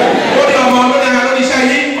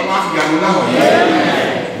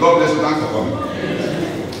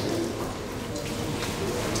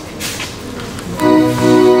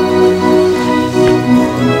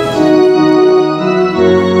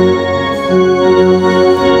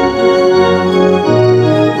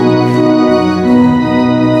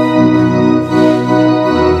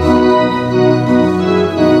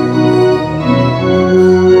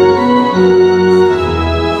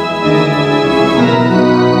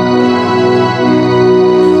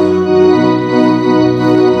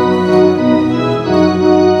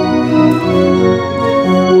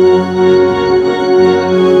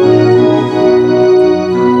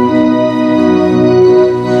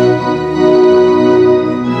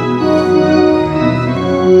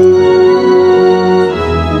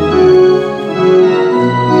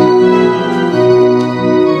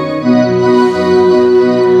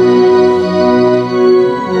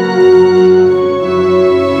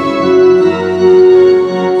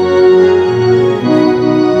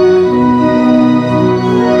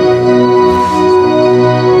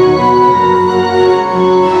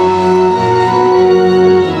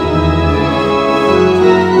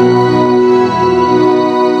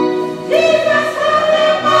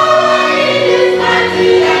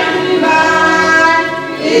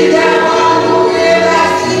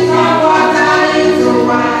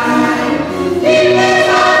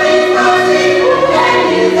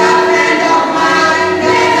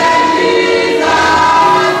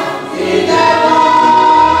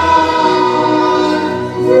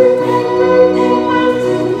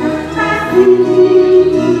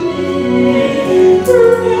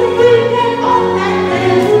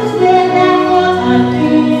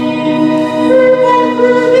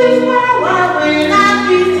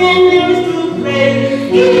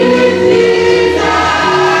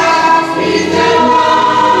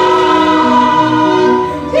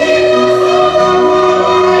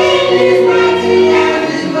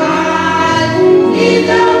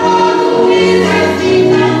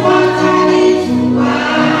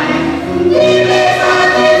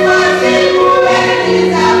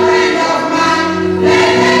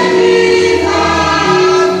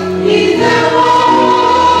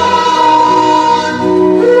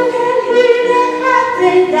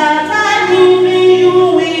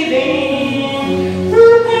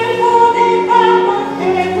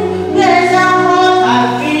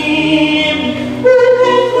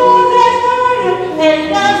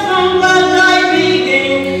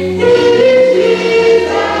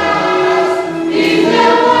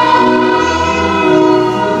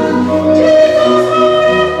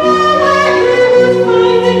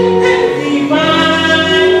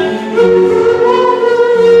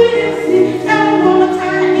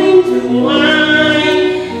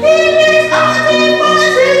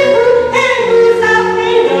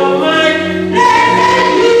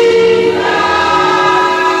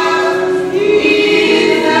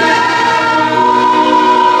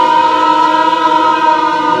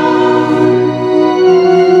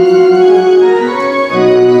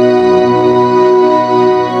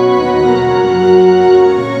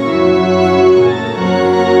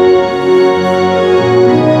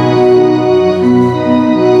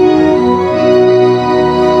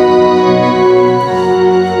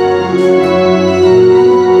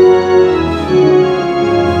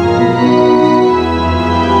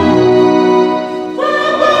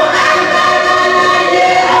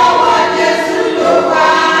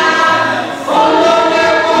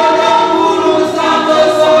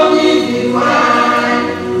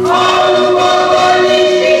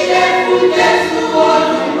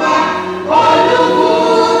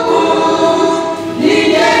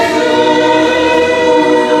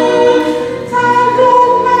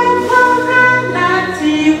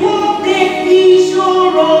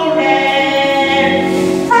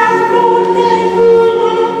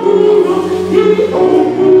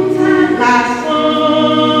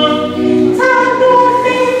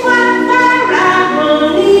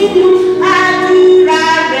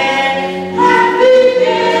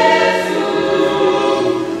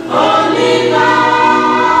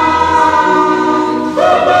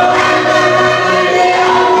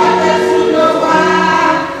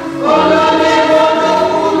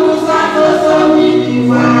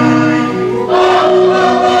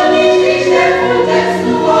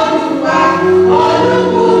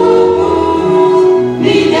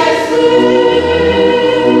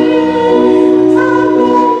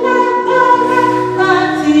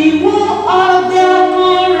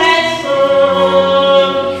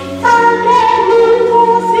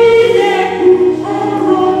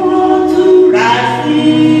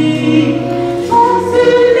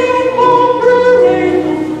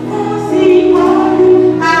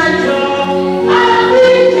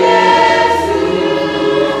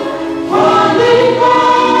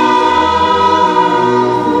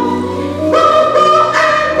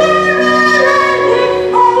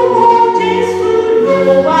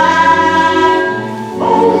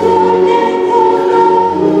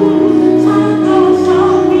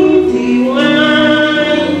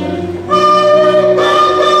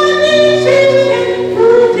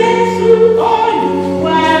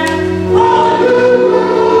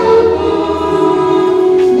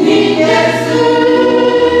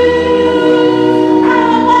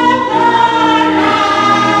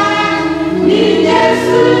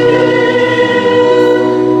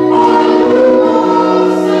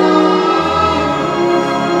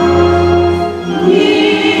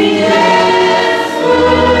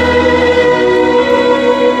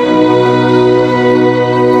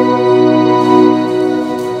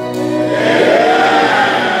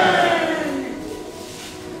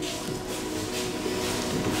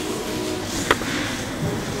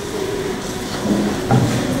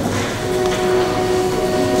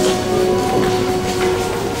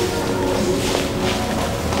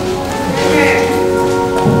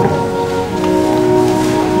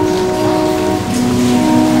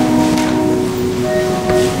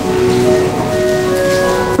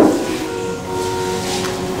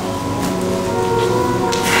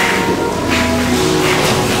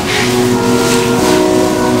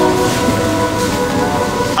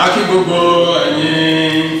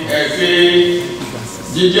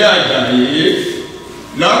Jide Ajayi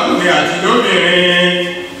lọ́kùnrin àti lóbìnrin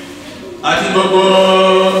àti gbogbo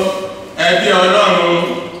ẹbí Ọlọ́run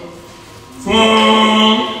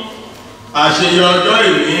fún àṣeyọ ọjọ́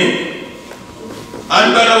ìní. A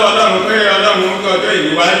dúpẹ́ lọ́wọ́ Ọlọ́run pé Ọlọ́run ń gbé ọjọ́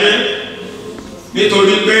ìní wáyé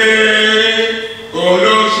nítorí pé òun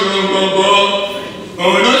ló ṣe ohun gbogbo,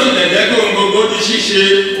 òun ló sì lè jẹ́ kí ohun gbogbo di ṣíṣe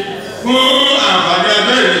fún àǹfààní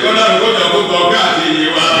ọjọ́ ìní kọ́lọ́run kó jọ gbogbo ọgbẹ́ àti ìyè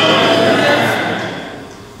wa.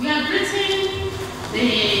 We are greeting the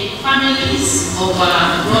families of our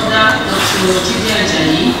brother Dr. Jide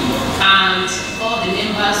Ajayi and all the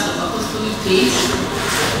members of Apostolic Faith.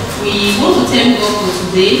 We want to thank God for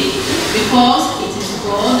today because it is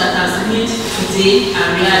God that has made today a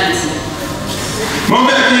reality. Mo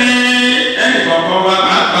fẹ́ kí ẹnì kọ̀ọ̀kan wa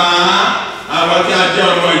pàápàá àwọn tí a jẹ́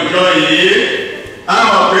ọmọ ìjọ yìí a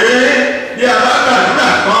mọ̀ pé bí a bá gbàdúrà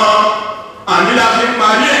kan àmì la fi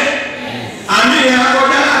parí ẹ̀. Àmì yẹn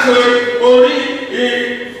akọjá láti orí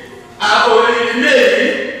ilé yìí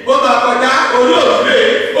ó máa kọjá orí òrùlé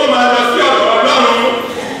ó máa lọ sí ọ̀dọ̀ Ọlọ́run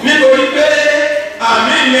nítorí pé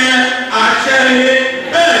àmì yẹn àṣẹ ni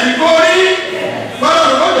bẹ́ẹ̀ ni kó rí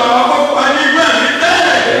Ọlọ́run kó jọ ọkọ̀ fún wa ní ìwé àmì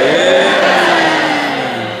bẹ́ẹ̀.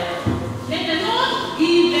 May the Lord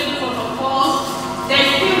give every one of us the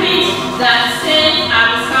spirit that said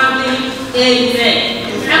and sounding amen.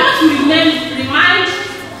 I want to remind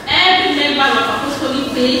every member of Apostolic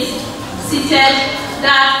Faith seated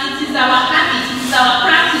that it is our habit, it is our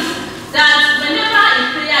practice that whenever a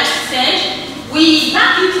prayer is said, we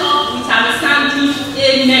back it up with our sounding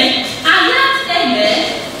amen. And that amen,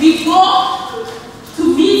 we go to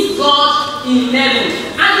meet God in heaven.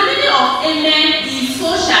 And the meaning of amen is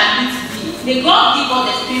so shall it be. May God give us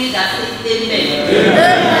the spirit that says amen.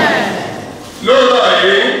 Amen. Lóòrọ̀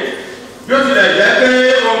yìí, bí ó tilẹ̀ jẹ́ pé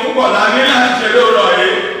ohun púpọ̀ la ní láti ṣe lóòrọ̀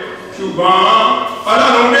yìí, ṣùgbọ́n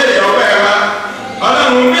Ọlọ́run béèrè ọpẹ́ wa,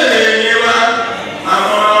 Ọlọ́run béèrè ìyìn wa.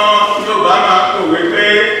 Àwọn Yorùbá máa kọ̀wé pé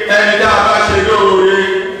ẹni tá a bá ṣe lóore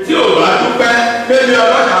tí ò bá dúpẹ́ bébí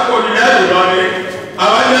ọlọ́ṣà kò ní lẹ́rù lọ ni.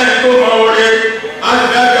 Àwọn jẹ́ ẹni tó mọ oore, a sì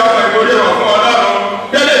fẹ́ fi ọkọ̀ ìgbòrí wọn fún Ọlọ́run.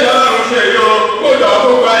 Délé ìjọlọ́run ṣe yìí o, kó jọ kó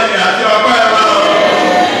gba ìyìn àti ọpẹ́ wa.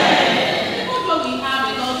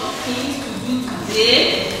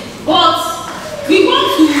 But we want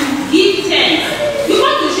to give thanks. We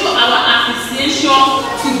want to show our appreciation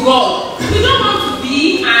to God. We don't want to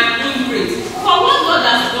be an ingrate. For what God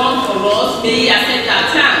has done for us, may He accept our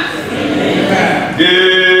thanks.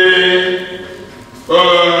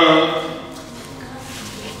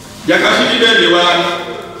 Jẹ́ ká ṣí Bíbélì wa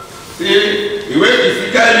sí ìwé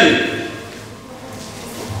Ìsíkẹ́lì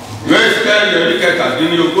orí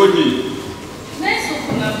kẹtàdínlógójì. Let's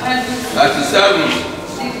open our Bible. 37.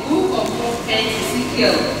 The book of Prophet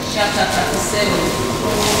Ezekiel, chapter 37.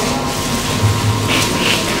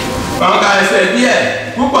 Wọ́n ka ẹsẹ̀ díẹ̀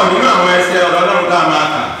púpọ̀ nínú àwọn ẹsẹ̀ ọ̀rọ̀ Ọlọ́run tá a máa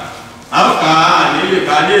kà. A ó kà á nílé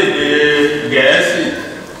ká ní èdè Gẹ̀ẹ́sì.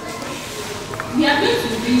 We are going to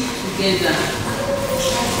read together.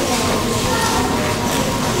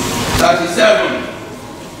 37.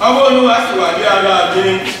 Ọwọ́ Olúwa sì wà ní ara mi.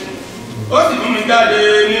 Ó sì mú mi jáde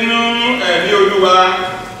nínú ẹ̀mí Olúwa.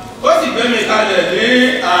 Ó sì gbé mi kalẹ̀ ní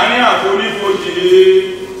àárín àfonífojì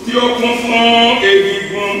tí ó kún fún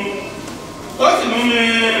egungun. Ó sì mú mi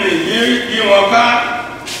rìn yí wọn ká,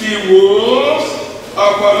 sì wò ó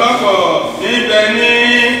ọ̀pọ̀lọpọ̀ níbẹ̀ ní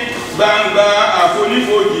gbangba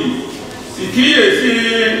àfonífojì, sì kíyèsí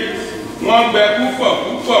wọ́n gbẹ púpọ̀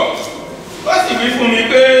púpọ̀. Ó sì wí fún mi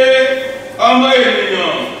pé ọmọ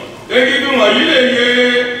ènìyàn, egungun wọ̀nyí lè yé.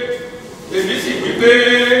 Èmi sì wí pé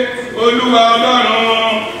Olúwa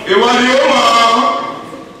Ọlọ́run, ìwọ ni ó mọ̀.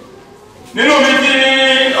 Nínú mi tí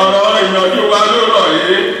ọ̀rọ̀ ìyànjú wa lórọ̀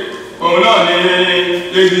yìí, òun náà ni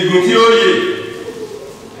egungun tí ó yè.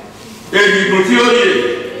 Egungun tí ó yè.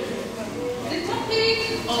 The topic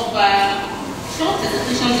of our short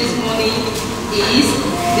presentation this morning is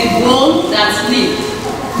the bone that lives.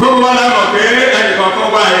 Gbogbo wa la mọ̀ pé ẹnìkankan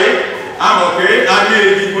wà yìí, a mọ̀ pé a ní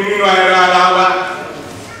egungun nínú ara wa.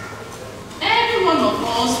 Every one of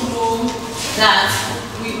us know that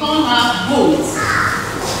we all have bones.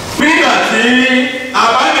 Nígbà tí a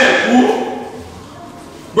bá lè kú,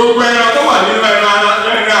 gbogbo ẹran tó wà nínú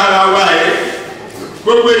ara wa yìí,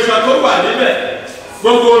 gbogbo iṣan tó wà níbẹ̀,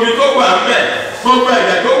 gbogbo omi tó wà níbẹ̀, gbogbo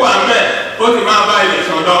ẹ̀jẹ̀ tó wà níbẹ̀, ó ti máa bá ilẹ̀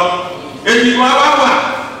sàn lọ. Egungun wa wà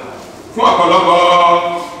fún ọ̀pọ̀lọpọ̀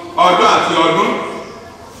ọdún àti ọdún.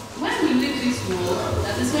 When we leave this world,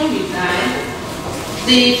 that is when we die,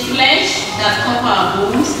 the flesh that cover our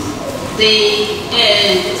bones, the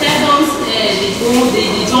tendons, the bone, the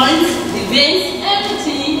joints, the veins,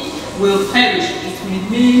 everything will perish. It will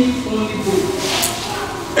remain only bone.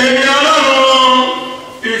 èmi Ọlọ́run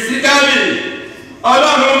ìsíkálì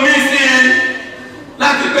Ọlọ́run mí sí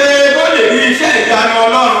láti pé kó lè rí iṣẹ́ ìyanu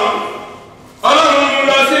Ọlọ́run mú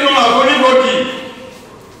lọ sínú àfonífojì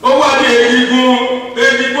ó wá ní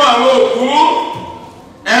egungun àwọn òkú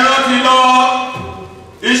ẹran ti lọ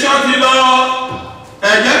iṣan ti lọ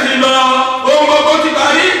ẹ̀jẹ̀ ti lọ ohun gbogbo ti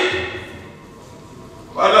parí.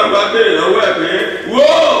 Ọlọ́run bá béèrè lọ́wọ́ ẹ̀ pé wó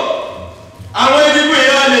àwọn egungun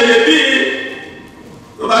èèyàn lè bí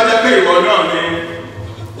tó bá jẹ́ pé ìwọ náà ni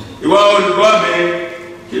ìwọ olùgbọ́ mi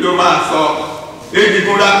kí ló máa sọ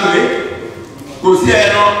egungun lápẹ́ kò sí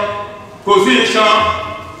ẹran kò sí iṣan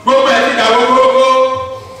gbogbo ẹ̀ ti dà gbogbo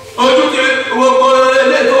ojú ti gbogbo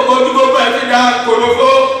ilé tó ojú gbogbo ẹ̀ ti dà kòlófó.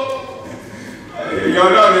 Èèyàn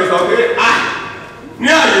náà lè sọ pé ní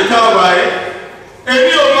àyíká ọ̀wà ẹ̀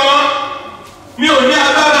èmi ò mọ̀ mi ò ní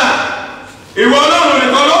agbára ìwọ Ọlọ́run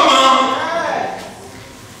nìkan ló mọ̀.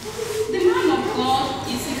 The man of God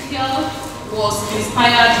Ezekiel was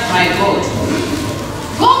inspired by God.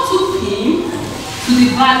 God took him to the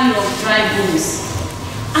valley of dry bones,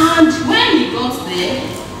 and when he got there,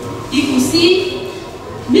 he could see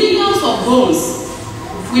millions of bones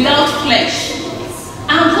without flesh.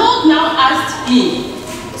 And God now asked him,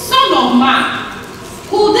 "Son of man,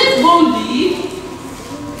 could this bone live?"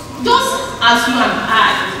 Just as you and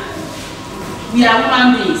I, we are human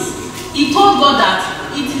beings. He told God that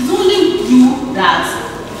it is only you that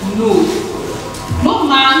know. No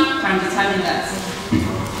man can determine that.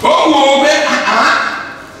 Ó wo pé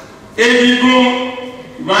egungun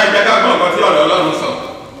máa jẹ́ ká gbọ́ nǹkan tí ọ̀rọ̀ Ọlọ́run sọ.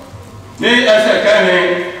 Ní ẹsẹ̀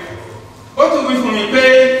 4, ó tún wí fún mi pé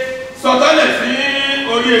sọtẹ́lẹ̀ sí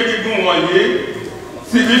orí egungun wọ̀nyí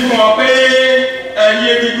sì wí fún wọn pé ẹ̀yin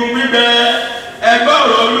egungun gbígbẹ ẹ gbọ́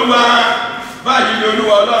ọ̀rọ̀ Olúwa. Báyìí ni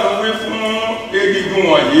Olúwa Ọlọ́run wí fún egungun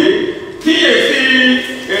wọ̀nyí, kíyèsí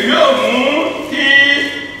èmi ò mú kí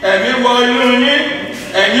ẹ̀mí wọ inú yín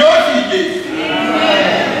ẹ̀yin ó sì yè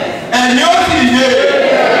ẹ̀yin ó sì yè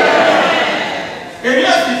èmi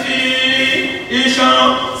ó sì fi iṣan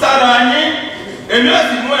sára yín èmi ó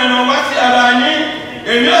sì mú ẹran wá sí ara yín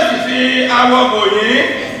èmi ó sì fi awọ bò yín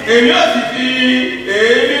èmi ó sì fi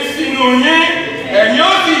èémí sínú yín ẹ̀yin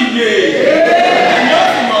ó sì yè ẹ̀yin ó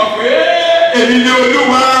sì mọ̀ pé èmi ni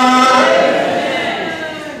Olúwa.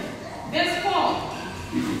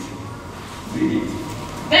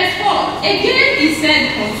 Verse 4. Again he said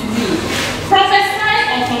unto me, prophesy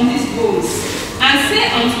upon these bones, and say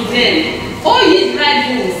unto them, O ye dry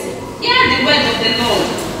bones, hear the word of the Lord.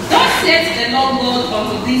 Thus saith the Lord God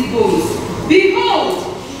unto these bones,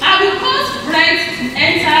 behold, I will cause breath to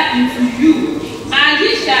enter into you, and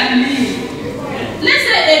ye shall live. Let's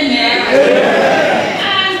say amen.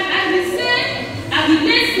 And I will say, I will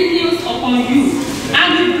lay sinews upon you, and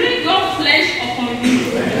will bring up flesh upon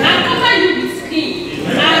you, and cover you with skin,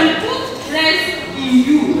 and put breath in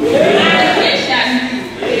you, and ye shall live,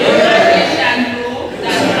 and ye shall know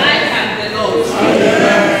that I am the Lord.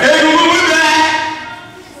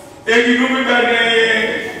 Egungun gbígbẹ ni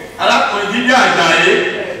arákùnrin Jide Ajayi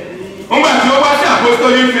nígbà tí ó wá sí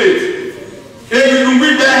Apostolic faith. Egungun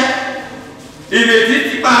gbígbẹ ìrètí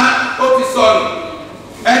ti pa ó ti sọnù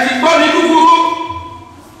ẹ ti gbọ́ ní kúkúrú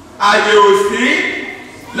àyè ò sí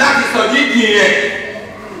láti sọ jíjìn yẹn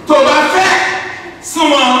tó bá fẹ́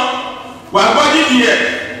súnmọ́ wà gbọ́ jíjìn yẹn.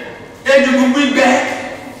 Egungun gbígbẹ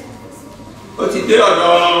ó ti dé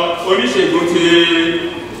ọ̀dọ̀ oníṣègùn ti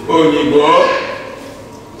òyìnbó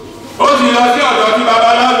ó ti lọ sí ọ̀dọ̀ tí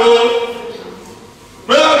babaláwo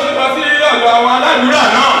pé ó ti lọ sí ọ̀dọ̀ àwọn aládùúrà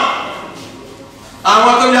náà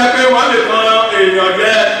àwọn tó jẹ́ pé wọ́n lè kan èèyàn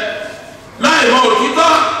jẹ láì mọ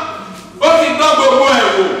òtítọ́ ó ti gbọ́ gbogbo ẹ̀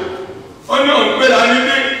wò ó ní òun pé la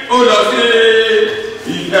níbí ó lọ sí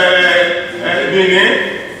Benin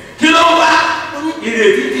kí ló wá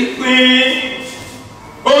ìrètí ti pín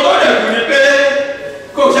ohun tó dẹ̀ kù ni pé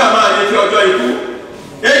kó ṣáà máa yẹ ti ọjọ́ ikú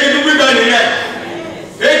egungun gbígbẹ nìyẹn.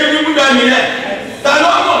 Egungun gbígbẹ nìyẹn ta ló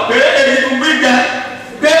mọ̀ pé egungun gbígbẹ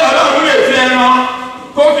pé Ọlọ́run lè fi ẹran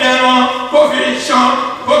kó fi ṣan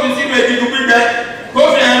kó fi sínú egungun gbígbẹ kó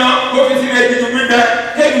fi ẹran kó fi sínú egungun gbígbẹ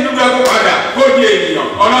egungun gbígbẹ kó padà kó di ènìyàn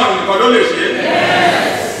Ọlọ́run nìkan ló lè ṣe.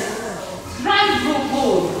 Dry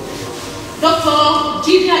bone. Dr.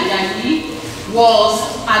 Jide Ajayi was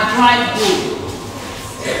a dry bone.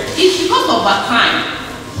 If because of her time,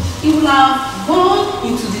 he would have gone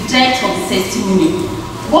into the depth of the testimony.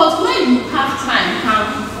 But when you have time, you can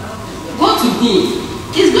go to him.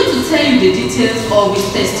 He's going to tell you the details of his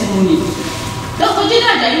testimony. Dr. Jide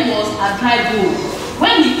Ajayi was a dry bone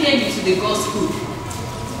when he came into the gospel.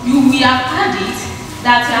 You will have heard it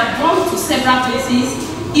that he had gone to several places.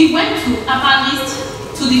 He went to herbalist,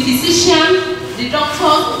 to the physician, the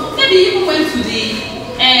doctors, maybe even went to the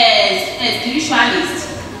spiritualist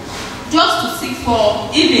just to seek for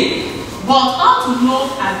healing, but all to no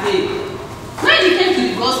avail. When he came to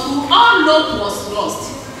the gospel, all hope was lost.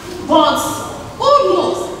 But who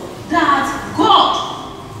knows that God,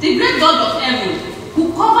 the great God of heaven,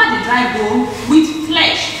 who covered the dry bone with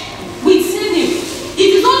flesh, with sinew, it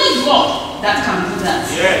is only God that can do that.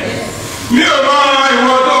 Yes. Mi ò mọ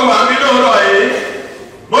ìwọ tó wà mí lóòrọ̀ yìí,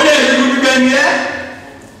 bóyá ìdíkù gbígbẹ́ ni ẹ́,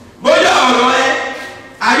 bóyá ọ̀rọ̀ ẹ,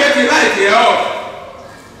 ayé ti láì tẹ̀ ọ́,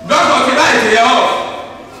 dọ́kọ̀ ti láì tẹ̀ ọ́.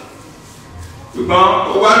 Ṣùgbọ́n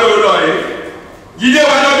ó wá lóòrọ̀ yìí, Jídé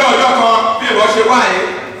wá lọ́dọ̀ ọjọ́ kan bí ìwọ ṣe wá yìí.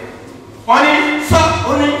 Wọ́n ní sọ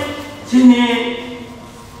ó ní kí ni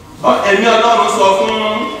ẹ̀mí Ọlọ́run sọ fún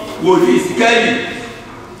wòlíì Síkẹ́lì.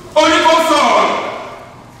 Ó ní kó sọ ọ̀rọ̀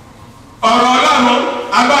Ọlọ́run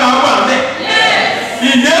agbára wà mẹ́.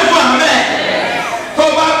 Ìyè wà mẹ́. Tó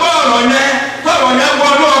bá gbọ́ ọ̀rọ̀ yẹn, tọ̀rọ̀ yẹn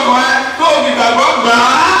wọnú ọkọ̀ ẹ, tó fi gbàgbọ́ gbà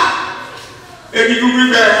á. Egungun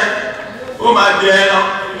gbígbẹ ó máa di ẹran.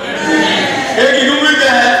 Egungun gbígbẹ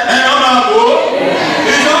ẹran máa bò ó.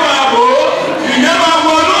 Ìjọ máa bò ó. Ìyè máa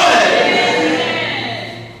wọnú ẹ̀.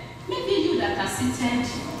 Maybe you that are seated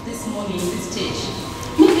this morning in this church,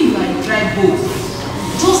 maybe you are a dry bone,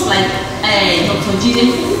 just like Dr. Jide.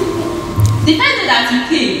 The first day that he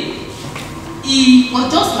came, he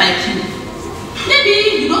was just like you.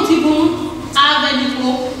 Maybe you don't even have any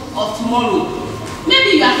hope of tomorrow.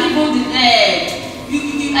 Maybe you are even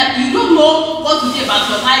you don't know what to do about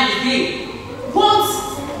your life again. But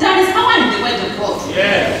there is power in the word of God.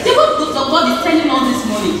 Yes. The word of God is telling us this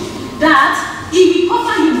morning that He will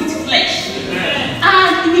cover you with flesh. And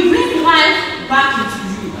He will bring life back into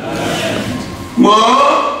you.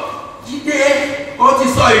 Wọ́n Jídé ó ti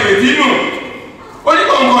sọ ìrètí nù. Ó ní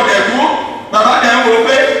kò ń kọ̀ dẹ̀kú. Bàbá dẹ̀ ń wo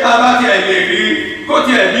pé tá a bá tiẹ̀ lè rí kó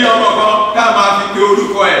tiẹ̀ bí ọmọ kan ká máa fi pe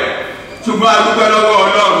orúkọ ẹ̀. Ṣùgbọ́n a dúpẹ́ lọ́wọ́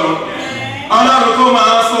Ọlọ́run. Ọlọ́run tó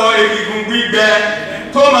máa ń sọ egungun gbígbẹ,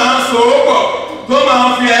 tó máa ń so ó pọ̀, tó máa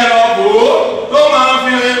ń fi ẹran bò ó, tó máa ń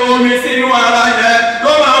fi omi sínú ara yẹn,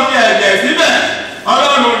 tó máa ń fi ẹ̀jẹ̀ síbẹ̀.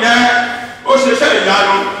 Ọlọ́run yẹn ó ṣiṣẹ́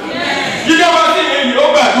ìyanu. Jídé wá sí ìlú ó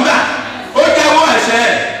gbàdúrà, ó jẹ́wọ́ ẹ̀ṣẹ̀,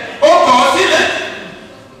 ó kọ̀ ọ́ sílẹ̀.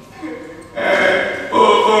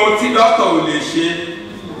 Ohun tí dókítà ò lè ṣe,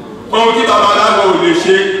 ohun tí babaláwo ò lè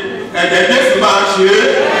ṣe, ẹ̀jẹ̀ Jésù máa ń ṣe é.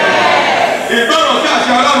 Ìgbọ́ràn sí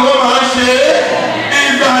àṣẹ Ọlọ́run ó máa ń ṣe é.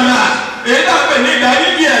 Ìgbàlà èyí tá a pè ní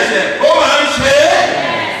ìdáríjì ẹ̀ṣẹ̀ ó máa ń ṣe é.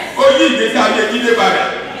 Ó yí ìgbésí ayé Jídé padà.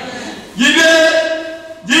 Jídé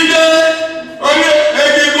ó ní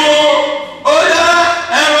egungun ó yá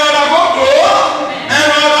ẹran ara kókó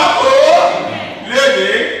ẹran ara kó. Léde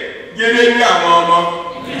Jídé ní àwọn ọmọ,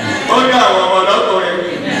 ó ní àwọn ọmọ lọ́kùnrin,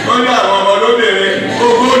 ó ní àwọn ọmọ lóbìnrin,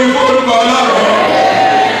 ògo ni fún orúkọ Ọlọ́run.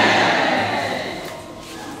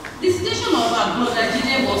 The situation of our brother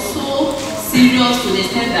Jide was so serious to the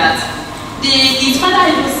extent that his father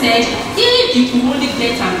even said if he could only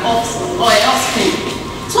get an ox or a offspring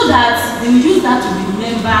so that they will use that to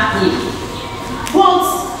remember him. But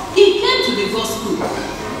he came to the gospel.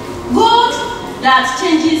 God that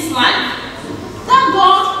changes life. That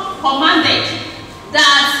God commanded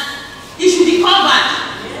that he should be covered,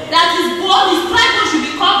 that his bone, his dry bone should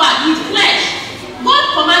be covered with flesh. God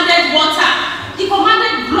commanded water. He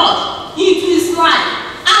commanded blood into his life.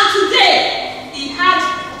 And today, he had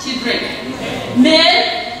children.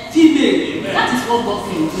 Male, female. That is what God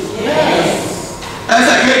can do.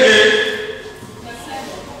 Ẹsẹ̀ kéde.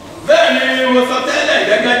 Bẹ́ẹ̀ ni mo sọ tẹ́lẹ̀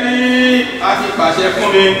gẹ́gẹ́ bí a ti pàṣẹ fún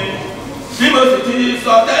mi. Bí mo sì ti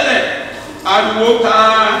sọ tẹ́lẹ̀, ariwo ká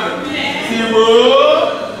sì wò ó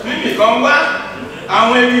níbì kan wá.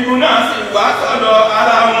 Àwọn egungun náà sì wá sọ́dọ̀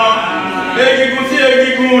ara wọn. Egungun sí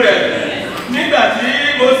egungun rẹ̀. Nígbà tí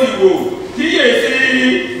mo sì wò kíyèsí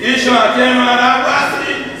iṣan àti ẹran ara wá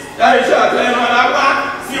sí iṣan àti ẹran ara wá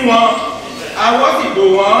sí wọn. Awọ sì bò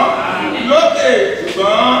wọ́n lókè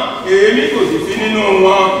ṣùgbọ́n èémí kò sì sí nínú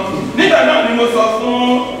wọn. Nígbà náà ni ó sọ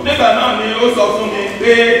fún mi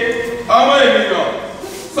pé ọmọ ènìyàn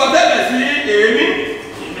sọtẹ́lẹ̀ sí èémí,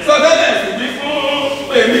 sọtẹ́lẹ̀ sì bí fún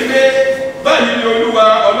èmi pé báyìí ni Olúwa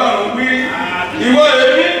Ọlọ́run wí. Ìwọ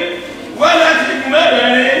èémí wá láti igun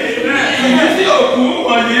mẹ́rẹ̀ẹ̀rin ìdí sí òkú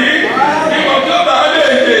wọ̀nyí ìwọ tó bá lè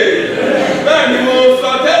dè. Bẹ́ẹ̀ ni mo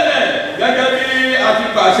sọtẹ́lẹ̀ gẹ́gẹ́ bí a ti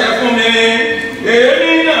pàṣẹ fún mi.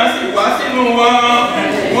 Èémí náà sì wá sínú wọn,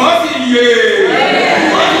 wọ́n sì yè,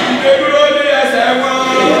 wọ́n sì dìde dúró ní ẹsẹ̀ wọn.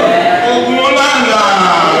 Ogun ńláńlá,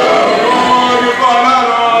 ògo ni fún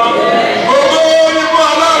Ọlọ́run, ògo ni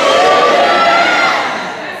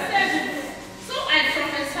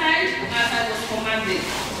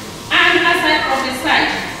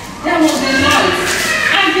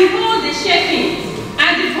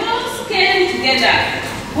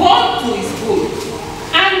bone.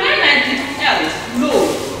 And when I beheld, lo,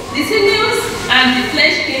 the sinews and the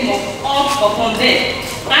flesh came up upon them,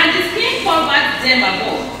 and the skin covered them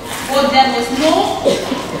above, but there was no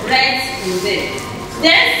breath in them.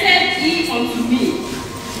 Then said he unto me,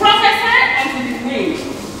 Prophesy unto the wind,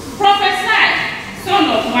 prophesy, Son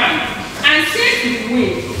of man, and say to the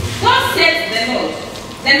wind, Thus saith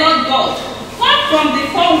the Lord God, Come from the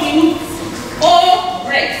four winds, O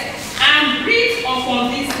breath, and breathe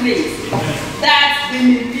upon this place, that they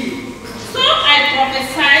may live. So I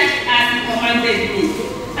prophesied as he commanded me,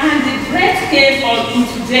 and the breath came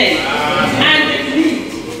unto them, and they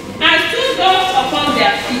lived, and stood up upon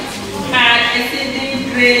their feet, and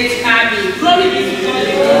exceeding great army. Glory be to God.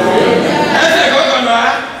 Ẹsẹ̀ kọkànlá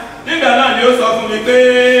nígbà náà ni ó sọ fún mi pé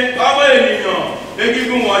ọmọ ènìyàn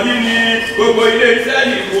egungun wọ̀nyí ni gbogbo ilé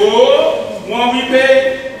Ísírẹ́lì wò ó. Wọ́n wí pé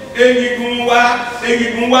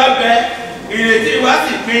egungun wa bẹ, ìrètí wa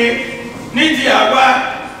sì pin ní ti àwa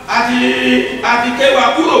àti ké wa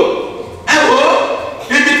kúrò. Ẹ wò ó,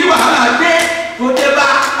 ibi tí wàhálà dé tó dé bá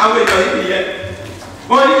àwọn èèyàn yìí nìyẹn.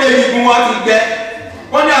 Wọ́n ní egungun wa ti gbẹ,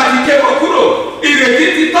 wọ́n ní àti ké wa kúrò, ìrètí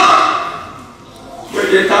ti tán.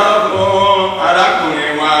 Péye tán fún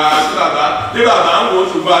arákùnrin wa tí bàbá ń wo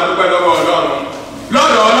ṣùgbọ́n adúpẹ́ lọ́wọ́ Ọlọ́run.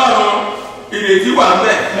 Lọ́dọ̀ Ọlọ́run, ìrètí wà ń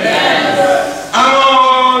bẹ.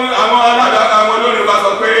 Àwọn olórin wa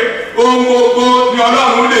sọ pé ohun gbogbo ni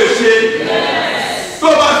Ọlọ́run lè ṣe. Tó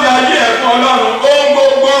bá fi ayé ẹ̀ fún Ọlọ́run, ohun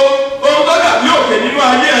gbogbo, ohun tó dàbí òkè nínú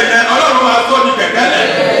ayé ẹ̀ yẹn, Ọlọ́run máa tó di kẹ̀kẹ́lẹ̀.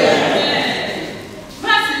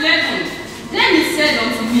 Verse 11. Then he said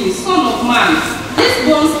unto me, Son of man, these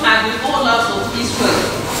bones are the whole house of Israel.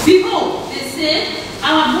 Behold, they say,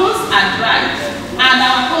 Our bones are dry, and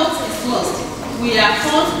our heart is lost. We are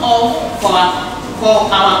cut off for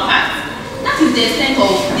our part. That is the extent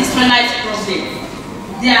of Israelite problem.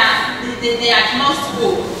 They are lost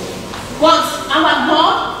hope. But our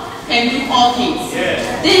God can do all things. Yeah.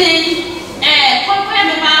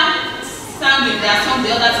 Remember sang in their song the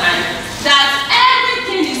other time that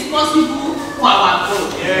everything is possible for our God.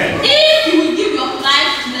 Yeah. If you will give your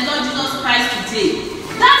life to the Lord Jesus Christ today,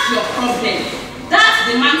 that's your problem. That's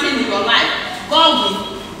the mountain in your life. God will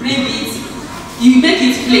bring it. You make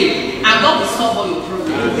it plain, and God will solve all your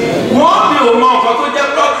problems. Wọ́n bí o mọ nǹkan tó jẹ́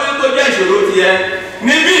problem tó jẹ́ ìṣòro tiẹ̀.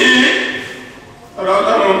 Níbí yìí,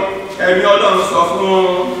 Ọlọ́run ẹ̀mí Ọlọ́run sọ fún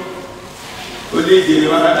olóyè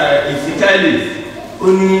ìsìkáìlì. Ó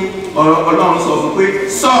ní Ọlọ́run sọ fún pé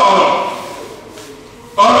sọ̀rọ̀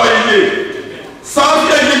ọ̀rọ̀ ìyè sọ sí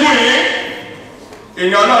egungun yìí.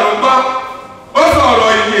 Èèyàn Ọlọ́run gbọ́, ó sọ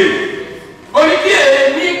ọ̀rọ̀ ìyè. Ó ní kí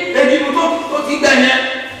èmi egungun tó ti gbẹ yẹn,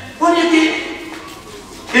 ó ní kí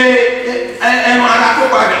ẹnu ara kó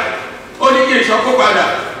padà, ó ní kí ìṣàn kó padà,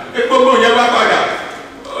 gbogbo yẹn wá padà.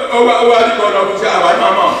 Ó wá nípa ọ̀dọ̀ kò ṣe àwa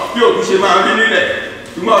náà mọ̀ bí òkú ṣe máa rí nílẹ̀.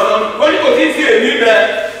 Ṣùgbọ́n Ọlọ́run ó ní kò tí ì sí èmi bẹ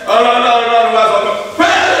Ọlọ́run wá sọ pé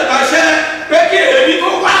pàṣẹ pé kí èmi tó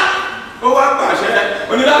wá. Ó wá pàṣẹ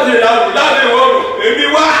oní láti ìlànà láti ìwọ̀rùn èmi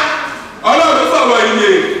wá. Ọlọ́run sọ̀rọ̀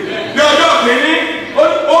ìyè ní ọjọ́ kìíní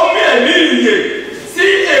ó mí ẹ̀mí ìyè sí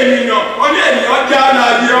ènìyàn. Ó ní ènìyàn jẹ́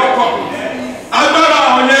alààyè ọkàn. Agbára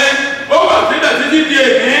ọ̀yẹ́ ó wà síbẹ̀ títí di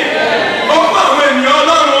èdè. Ó fún àwọn ènìyàn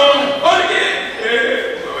Ọlọ́run. Ó ní kí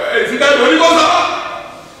ìsìnkà ìdòwò sọ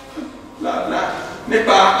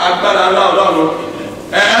nípa agbára ńlá Ọlọ́run.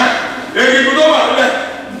 Egungun tó wà nílẹ̀,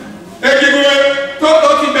 egungun tó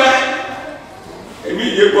ti bẹ, èmi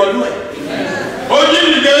ìyè gbọ́dú ẹ̀. Ó jí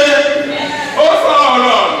ìdè, ó sọ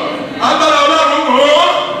ọ̀rọ̀, agbára Ọlọ́run mú.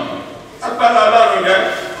 Agbára Ọlọ́run yẹn,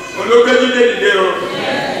 olóògbé Jídé dìde o.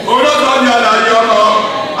 Olóòtú ni àlàyé ọkọ.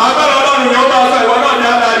 Agbára Ọlọ́run yẹn ó bá sọ ìwọ náà ní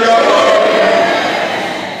àlàyé ọkọ.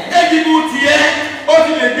 Egungun tiẹ̀, ó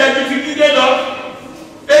ti lè jẹ́ ju ti Jídé lọ.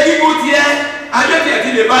 Egungun tiẹ̀, ayé tiẹ̀ ti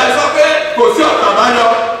lè bá ẹ sọ pé kò sí ọ̀nà àbáyọ.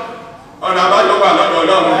 Ọ̀nà àbáyọ wà lọ́dọ̀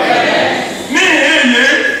Ọlọ́run. Ní ìyè,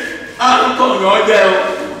 àtọ̀yàn jẹ́ o.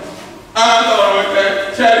 Àtọ̀yàn jẹ́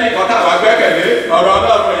ṣẹ́rí ìkọ́tà wà gbẹ́kẹ̀lé ọ̀rọ̀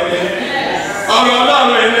Ọlọ́run ẹni. Ọ̀rọ̀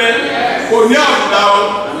Ọlọ́run ẹni kò ní àbùdá o.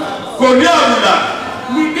 Kò ní àbùdá.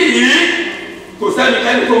 Níbí yìí, kò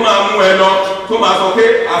sẹ́nikẹ́ni tó máa mú ẹ lọ tó máa sọ pé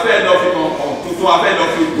afẹ́ lọ fi kọ̀ọ̀kan tuntun afẹ́ lọ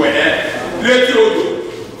fi wẹ̀ ẹ́ létí odò.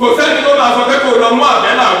 Kò sẹ́ni tó máa sọ pé kò lọ mú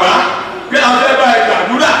àbẹ́là wá pé afẹ́ bá ẹ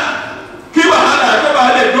gbàdúrà kí wàhálà tó bá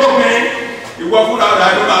lè dópin. Ìwọ fúnra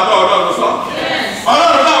rẹ̀ ló máa bá Ọlọ́run sọ.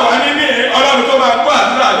 Ọlọ́run náà wà níbí, Ọlọ́run tó máa gbọ́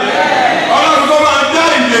àdúrà ní, Ọlọ́run tó máa dá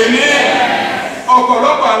ìdè ní.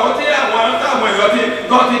 Ọ̀pọ̀lọpọ̀ àwọn tí àwọn èèyàn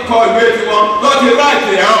tó ti kọ ìwé tiwọn tó ti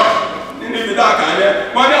ráìtì ẹ̀ ọ́ nínú ibi tá a kà á lẹ.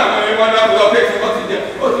 Wọ́n ní àwọn ẹni wọn ní àbúrò pé kí wọ́n ti jẹ,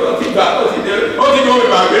 ó ti gbà, ó ti jó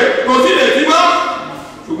ìgbàgbé, kò sí lè ti mọ́.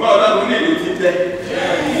 Ṣùgbọ́n Ọlọ́run ní ìrètí bẹ.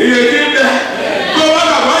 Ìrètí bẹ. Tó wọ́n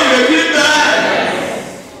gbàgbọ́ ìrètí bẹ.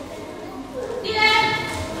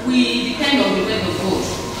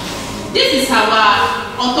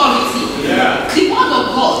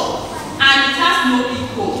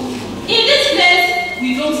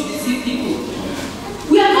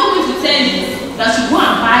 tell you that you go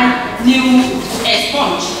and buy new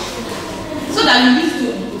sponge so that you use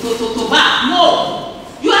to bath. No.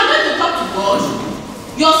 You are going to talk to God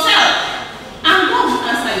yourself, and God will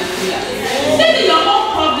answer your prayer. Maybe your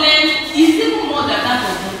own problem is even more than that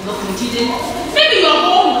of Dr. Jide. Maybe your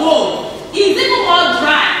own goal is even more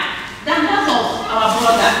dry than that of our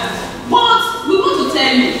brother. But we want to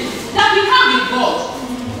tell you that we have a God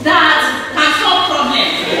that can solve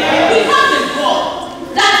problems. We have a God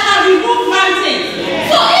that can remove mountains.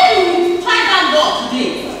 So if you try that God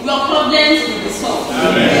today, your problems will be solved.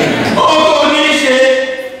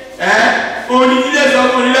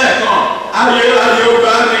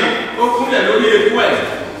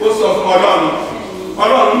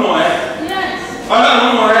 Ọlọ́run mọ̀ ẹ́.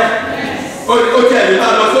 Ọlọ́run mọ̀ ẹ́. Ó tẹ̀ lè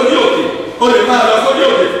máa lọ sórí òkè. Ó lè máa lọ sórí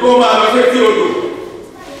òkè kó máa lọ sí etí odò.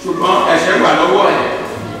 Ṣùgbọ́n ẹ̀ṣẹ̀ wà lọ́wọ́ ẹ̀.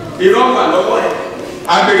 Irọ́ wà lọ́wọ́ ẹ̀.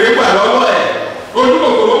 Àgbèrè wà lọ́wọ́ ẹ̀.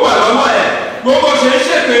 Ojúkòkòrò wà lọ́wọ́ ẹ̀. Gbogbo ṣe ń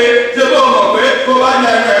ṣèpè ṣe bó mọ̀ pé kó bá ní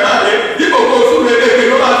ẹnu ẹ̀ láde. Dípò kó súnmọ́ èké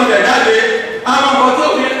ló máa ti tẹ̀ jáde. Àwọn ọkọ̀ tó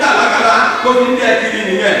fi ń tà lákàrà tó fi ń tẹ̀ kiri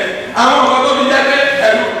nìyẹn. Àwọn ọkọ̀ tó fi jẹ́ pé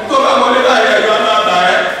ẹ̀rù tó bá wọlé báyìí ẹ̀rù ọ̀nà àbà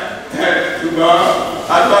ẹ̀. Ṣùgbọ́n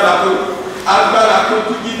agbára tó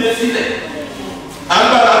tú Jídé sílẹ̀,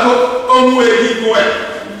 agbára tó mú egungun ẹ̀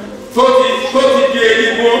tó ti di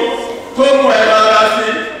egungun, tó mú ẹ̀rọ ara sí,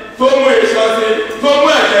 tó mú èso sí, tó mú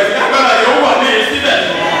ẹ̀jẹ̀ sí, agbára yóò wà ní ìsílẹ̀.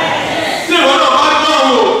 Tí ìwọ náà bá dán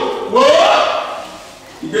wò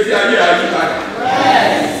ìgbésí ayé àyípadà,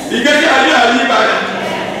 ìgbésí ayé àyípadà,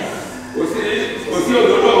 kò sí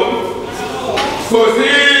òdodo, kò sí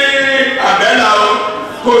àbẹ́là o,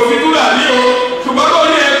 kò sí túlàní o, ṣùgbọ́n tó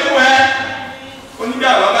ní ẹkún ẹ ó ní bí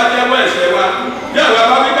àwa bá jẹ́wọ́ ẹ̀ṣẹ̀ wa, bí àwa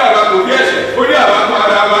bá wípé àwa kò bí ẹ̀ṣẹ̀, ó ní àwa kó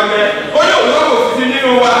ara wa jẹ, ó ní òótọ́ kò sí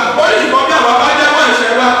nínú wa, ó ní ìbọn bí àwa bá jẹ́wọ́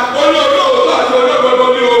ẹ̀ṣẹ̀ wa, ó ní olóòótọ́ àti olóògbogbo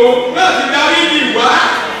bí òun láti darí yìí wá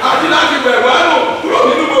àti láti bẹ̀ wá nù kúrò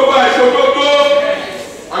nínú gbogbo àìṣò gbogbo.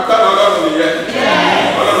 Agbára Ọlọ́run nìyẹn.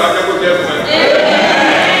 Ọlọ́run ajẹ́ kó jẹ́ fún ẹ.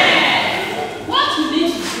 What you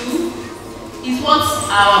need to do is what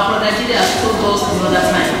our brother Jide has told us the other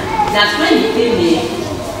time. That when he came here,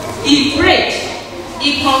 he prayed,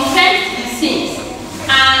 he confessed his sins,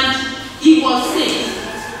 and he was saved.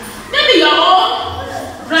 Maybe your own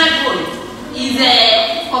rival is a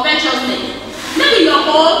covetousness. Maybe your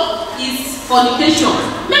own is fornication.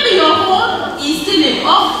 Maybe your own is stealing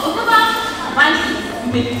or whatever vices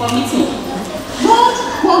you may be committing. God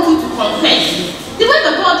wants you to confess. The way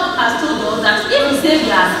the God has told us that if we say we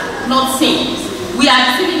have not sinned, we are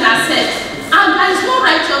deceiving ourselves. And there is no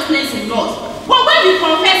righteousness in us. But when we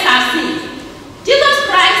confess our sins, Jesus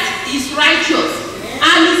Christ is righteous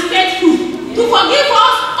and is faithful to forgive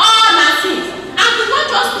us all our sins and to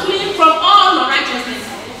wash us clean from all unrighteousness.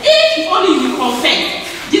 If only you confess,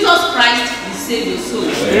 Jesus Christ will save your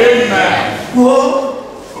soul. Amen. Wo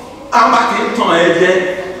àwọn kì í tàn ẹ́ jẹ.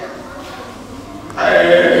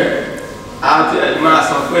 Àti ẹ̀ máa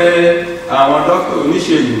sọ pé àwọn dókítà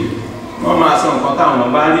oníṣègùn wọ́n máa sọ nǹkan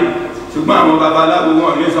táwọn bá rí. Ṣùgbọ́n àwọn babaláwo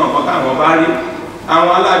wọn ò ní sọ nǹkan táwọn bá rí,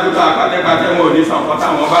 àwọn aládùúgbò apátẹ́pátẹ́ wọn ò ní sọ nǹkan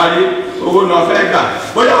táwọn bá rí, owó náà fẹ́ gbà.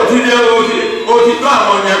 Bóyá o ti dé o ti tó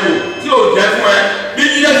àwọn yẹn wò tí ò jẹ́ fún ẹ, bí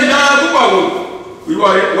Jídé ti dára púpọ̀ wò, ìwọ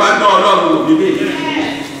wá dán Ọlọ́run wò níbí,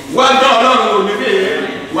 wá dán Ọlọ́run wò níbí,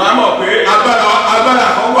 wà á mọ̀ pé agbára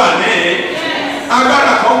kan wà ní,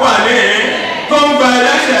 agbára kan wà ní, tó ń gba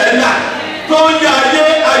ẹlẹ́ṣẹ̀ ńlá, tó ń jẹ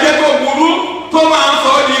ayé tó burú, tó máa ń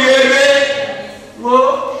sọ di rere. Wo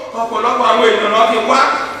ọ̀pọ̀lọpọ̀ àwọn ènìyàn lọ ti wá,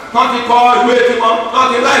 wọ́n ti kọ ìwé tí wọ́n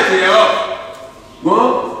ti láìsí ẹ̀rọ. Wọ́n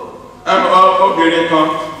obìnrin kan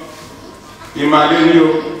ìmàlẹ́ ní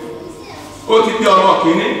ó ti bí ọmọ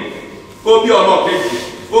kìíní, ó bí ọmọ kejì,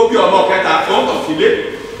 ó bí ọmọ kẹta, ó ń tọ̀ sílé.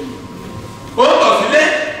 Ó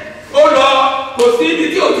lọ kò sí ibi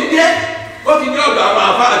tí ó ti dé, ó ti dé ọ̀dọ̀ àwọn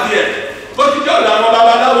àfáà àti ẹ̀, ó ti dé ọ̀dọ̀ àwọn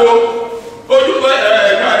babaláwo. Ojúbọ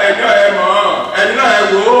ẹ̀yìn náà ẹ̀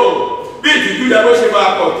wò ó bí ìtìjú yẹ bó ṣe máa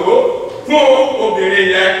pọ̀ tó fún obìnrin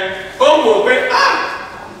yẹn. Ó ń wò pé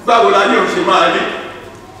báwo la ní òṣè máa rí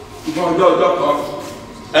ìgbọ́n ọjọ́ kan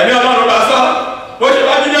ẹ̀mí Ọlọ́run bá sọ bó ṣe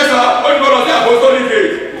bá jíjẹ́ sọ ó ní gbọ́dọ̀ sí Apostolic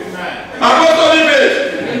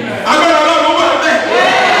agbára Ọlọ́run wà bẹ́ẹ̀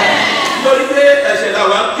nítorí pé ẹ̀ṣẹ̀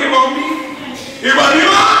làwà kí wọ́n bí ìwà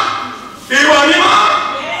mímọ́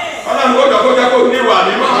Ọlọ́run ó jọ kó jẹ́ kó ní ìwà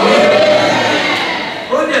mímọ́.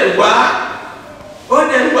 Ó dẹ̀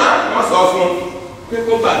wá wọ́n sọ fún pé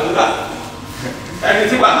kó gbàdúrà. Ẹni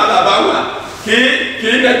tí wàhálà bá wà kì í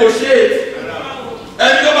negotiate.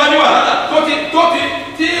 Ẹni tó bá ní wàhálà tó ti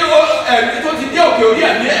dé òkè orí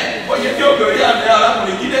ẹ̀mí ẹ̀, ó yẹ dé òkè orí ẹ̀mí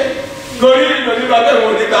arákùnrin Jídé. Torí ìdòdì bá bẹ̀rù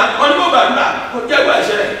òní ká, wọ́n ní kó gbàdúrà kó jẹ́wọ́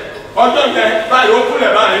ẹ̀ṣẹ̀. Ọjọ́ yẹn báyìí ó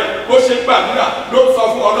kúnlẹ̀ báyìí, ó bó ṣe gbàdúrà ló sọ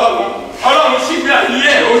fún Ọlọ́run sí ìgbé ayé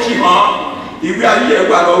ẹ̀ ó sì hàn ìgbé ayé ẹ̀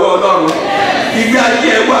wà lọ́wọ́ Ọlọ́run ìgbé ayé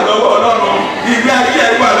ẹ̀ wà lọ́wọ́ Ọlọ́run ìgbé ayé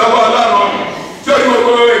ẹ̀ wà lọ́wọ́ Ọlọ́run tí ó ní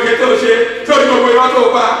gbogbo èké tó ṣe tí ó ní gbogbo irọ́ tó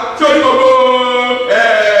pa tí ó ní gbogbo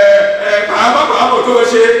pàápàá tó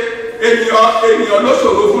ṣe ènìyàn ló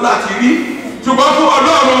ṣòro fún láti rí ṣùgbọ́n fún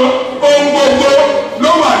Ọlọ́run ohun gbogbo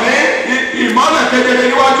ló wà ní ìmọ́lẹ̀ kedere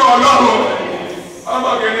níwájú Ọlọ́run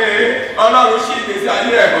ọmọkùnrin Ọlọ́run sí ìgbésí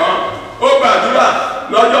ayé ẹ̀ mọ́ ó gbàdúrà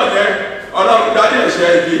lọ́jọ́ yẹn Ọlọ́run dárí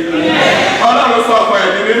ẹ̀ṣẹ̀ ibi Ọlọ́run sọ ọkọ̀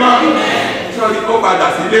ẹ̀mí mímọ́ sọ́ni ó padà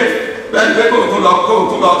sílé bẹ́ẹ̀ni pé kóòtún lọ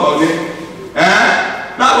tọ̀ ní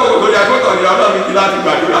lákòókò tó yẹ kó tọ̀ ní Ọlọ́run ti láti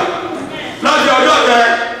gbàdúrà láti ọjọ́ yẹn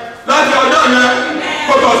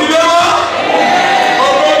kò tọ̀ sílé mọ́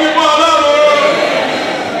ọ̀pọ̀ mímọ́ Ọlọ́run.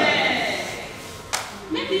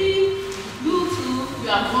 Maybe you too, you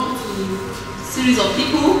have gone to series of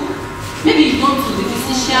people. Maybe you've gone to the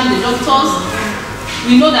physician, the doctors.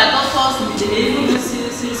 We know that doctors, they may even do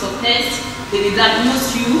series of tests. They will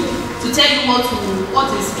diagnose you to tell you what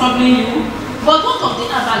is troubling you. But what of the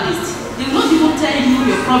herbalists? They will not even tell you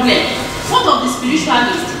your problem. What of the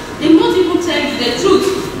spiritualists? They will not even tell you the truth.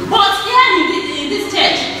 But here in this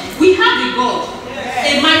church, we have a God,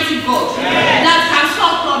 a mighty God, that can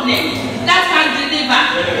solve problems, that can deliver,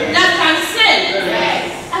 that can save.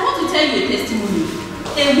 I want to tell you a testimony.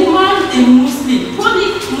 A woman, a Muslim,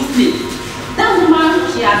 chronic Muslim. That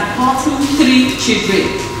woman, she has gotten 3 children,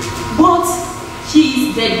 but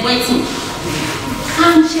she is bedwetting,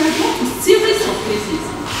 and she has gone to series of places.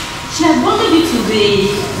 She has gone maybe to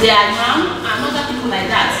the imam and other people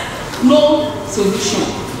like that. No solution.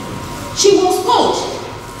 She was told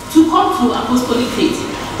to come to Apostolic faith.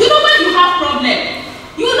 You know, when you have problem,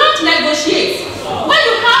 you not negotiate. When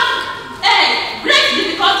you have great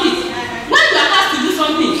difficulties, when you are asked to do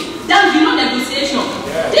something, there will be no negotiation.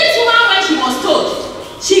 This woman, when she was told,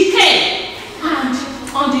 she came and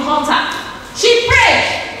on the altar, she prayed.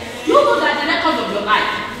 You know that the record of your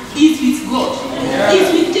life is with God,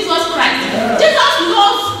 is with Jesus Christ. Jesus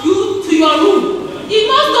knows you to your room. He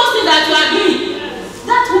knows those things that you are doing.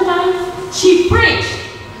 That woman, she prayed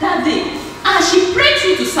that day, and she prayed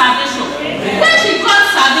through to salvation. When she got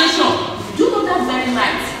salvation, do you know that very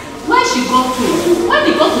night, when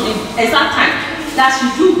they got to the exact time that she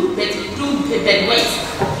do bed wet,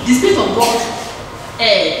 the Spirit of God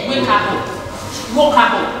woke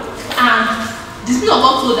her up, and the Spirit of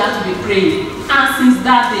God told her to be praying. And since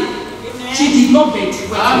that day, she did not bed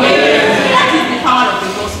wet. That is the power of the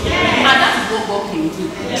gospel, and that is what God can do.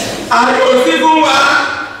 Àyòsí fún wa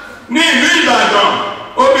ní ìlú Ìbàdàn,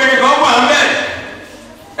 obìnrin kan wà mẹ́,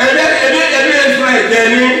 ẹbí èso ẹ̀jẹ̀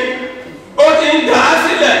ni, ó ti ń dà á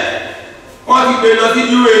sílẹ̀, wọ́n ti gbé lọ sí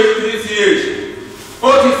UACCH, ó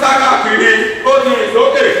ti sá káàkiri, ó ti rìn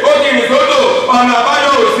sókè, ó ti rìn sódò, ọ̀nà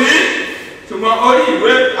àbáyọ ò sí, ṣùgbọ́n orí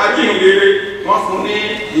ìwé ajíhìnrere wọ́n fún ní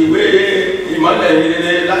ìwé ìmọ́lẹ̀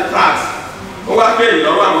ìrere latrax. Ó wá pé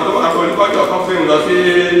ìlọ́wọ́ àwọn tó wà fún oníkọ́jọ́ kan fún un lọ sí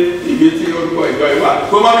ibi tí orúkọ ìjọ ìwà.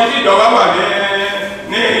 Kò mọ bí tí ìjọba wà ní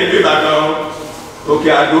ìlú Ìbàdàn Òkè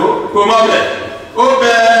Àdó, kò mọ bẹ̀. Ó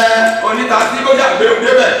bẹ onítàsí kó jà gbé òun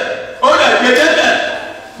débẹ̀. Ó lẹ̀ gbé débẹ̀.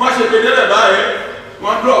 Wọ́n ṣe gbé débẹ̀ báyìí.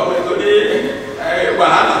 Wọ́n dúrọ̀pù ètò ní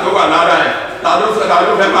wàhálà tó wà lára ẹ̀. Ta ló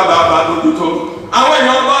fẹ́ má bàa dojú tó. Àwọn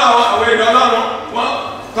èèyàn bá àwọn èèyàn Ọlọ́run wọ́n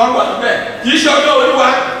tọ́ wà níbẹ̀. Kì í ṣe ọjọ́ Olúwa,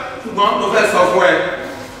 ṣùgbọ́n mo fẹ́ sọ fún ẹ.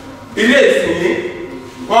 Ilé ìsìn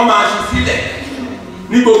wọ́n máa ṣí sílẹ̀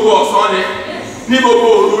ní gbogbo ọ̀sán ni, ní gbogbo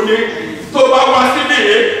òru ni, tó bá wá síbí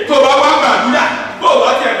yìí, tó bá wá gbàdúrà, bó wá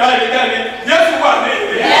tiẹ̀ dá ilé kẹ́ni, Jésù wà ní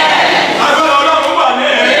ìlú, agbára Ọlọ́run wà ní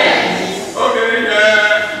ìlú. Obìnrin yẹn,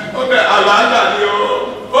 ó bẹ àlàájá ni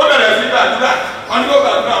ó bẹ̀rẹ̀ sí gbàdúrà, wọ́n ní kó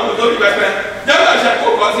gbàdúrà àwọn tó rí pẹpẹ, jẹ́wọ́ ẹ̀ṣẹ̀ kó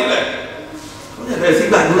kọ sílẹ̀. Ó bẹ̀rẹ̀ sí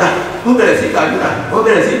gbàdúrà,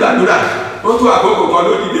 ó tó àkókò kan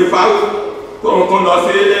ló dìde fáwọ́. Kóhun lọ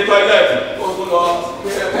sí tọ́ílẹ̀tì, kóhun lọ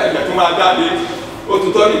ẹ̀jẹ̀ tó máa jáde, ó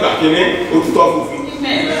tutọ́ nígbà kíní, ó tutọ́ funfun,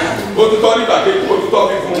 ó tutọ́ nígbà kejì, ó tutọ́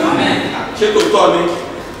funfun. Ṣé tòótọ́ ni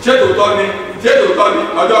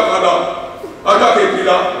ọjọ́ kan lọ, ọjọ́ kejì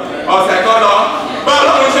lọ, ọ̀sẹ̀ kan lọ, bá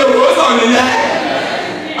Ọlọ́run ṣe wò ó sàn nìyẹn.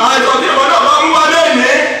 Àìsàn tí ìwọ náà bá ń wá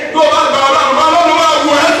lẹ́yìn tó bá gba Ọlọ́run bá Ọlọ́run máa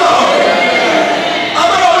wù ẹ́ sàn.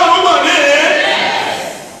 Agbára Ọlọ́run wà ní ẹ̀.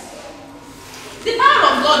 The power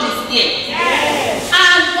of God is here.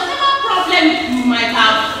 And whatever problem you might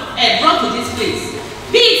have brought to this place,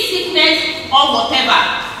 be it sickness or whatever,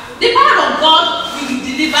 the power of God will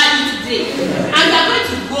deliver you today. And you are going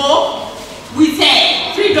to go with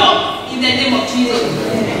freedom in the name of Jesus.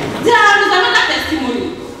 There is another testimony.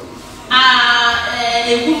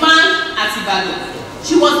 A woman at Ibadan.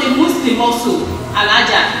 She was a Muslim also,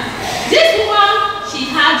 Alaja. This woman,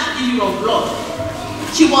 she had issue of blood.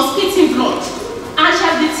 She was spitting blood, and she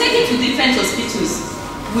had been taken to different hospitals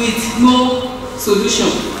with no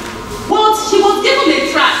solution. But she was given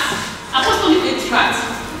a tract, Apostolic tract,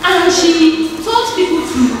 and she told people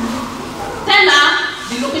to tell her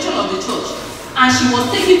the location of the church, and she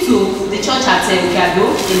was taken to the church at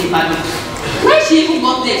Gado in Ibadan. When she even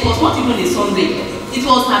got there, it was not even a Sunday. It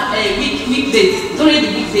was at weekdays, during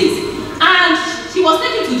the weekdays, and she was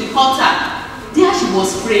taken to the altar. There she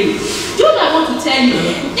was praying. Do you know I want to tell you?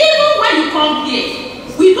 Even when you come here,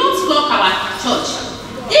 we don't lock our church.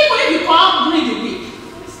 Even if you come during the week,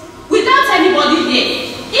 without anybody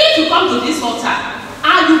here, if you come to this altar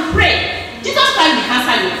and you pray, Jesus Christ will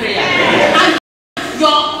answer your prayer, and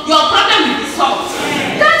your problem will be solved.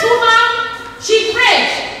 That woman, she prayed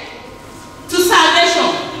to salvation,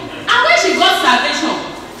 and when she got salvation,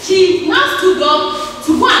 she now stood up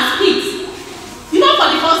to go and spit. You know,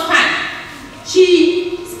 for the first time,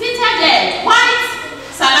 she spitted there white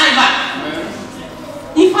saliva.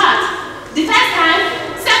 In fact, the first time,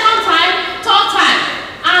 second time, third time,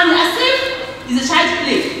 and as if it's a child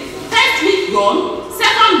play. First week gone,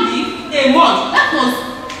 second week, a month. That was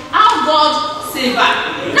how God saved her.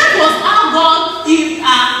 That was how God healed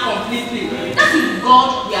her completely. That is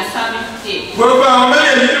God we are serving today. Gbogbo àwọn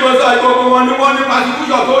méjèèjì tí mo sọ ìgbogbo wọn ni wọ́n ní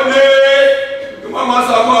pàṣípùsọ̀ tó lé. Wọ́n máa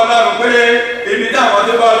sọ fún Ọlọ́run pé ibi tí àwọn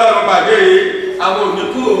tó bá Ọlọ́run pàdé yìí, àwọn ò ní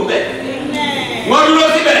kúrò ń bẹ̀. Wọ́n dúró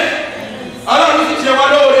síbẹ̀. Ọlọ́run ti ṣe wọn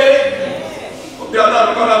lóore. Bí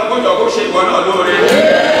Ọlọ́run kó jọ kó ṣe ìwọ náà lóore.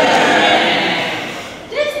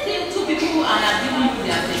 These two people are giving you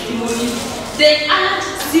their testimony. They had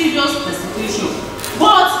serious persecution,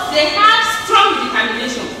 but they had strong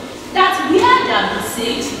determination that where they have been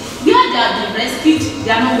saved, where they have been rescued,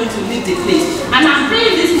 they are not going to leave the place. And I'm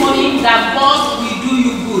praying this morning that God will do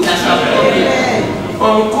you good as you have done it.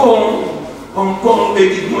 Ohunkóhun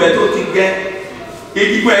egungun ẹ̀ tó ti gbẹ,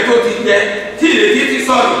 egungun ẹ̀ tó ti gbẹ, tí ìrètí ti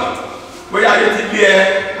sọ̀rọ̀, bóyá ayé ti gbé ẹ,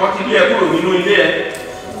 wọ́n ti gbé ẹ kúrò nínú ilé ẹ.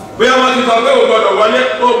 Bóyá wọ́n ti sọ pé o gbọ́dọ̀ wọlé,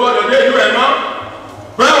 o gbọ́dọ̀ dé ìlú ẹ̀ mọ́.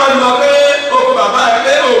 Bóyá wọ́n ti sọ pé o kò bàbá ẹ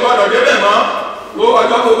pé o gbọ́dọ̀ dé bẹ̀ mọ́. O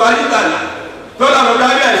ọjọ́ tó bá ní ìgbàlà, tó lọ́nà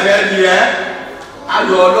dábẹ́ ẹ̀fẹ́ di ẹ́.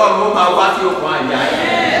 Ayọ̀ Ọlọ́run ó máa wá sí okùn àyà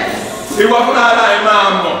ẹ̀. Ìwọ fúnra ara ẹ máa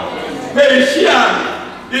mọ̀ pé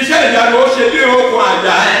iṣẹ́ ìyanu ó ṣe dé okùn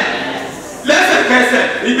àyà ẹ̀. Lẹ́sẹ̀kẹsẹ̀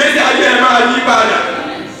ìgbésí ayé ẹ máa yí padà.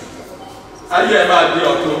 Ayé ẹ máa di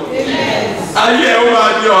ọ̀tun. Ayé ẹ ó máa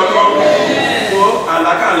di ọ̀tun. Ó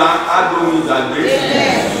àlákàlà adohun ìgbàgbé.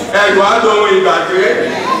 Ẹ̀rù adohun ìgbàgbé.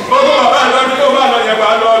 Gbogbo bàbá ìlọ́dún tó bá lọ yẹn wà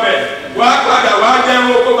lọ bẹ̀. Wà á padà wà á jẹ́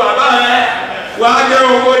oko bàbá rẹ̀. Wà á jẹ́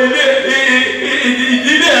oko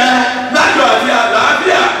ìdílé ẹ̀ lájọ àti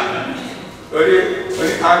àlàáfíà. Orí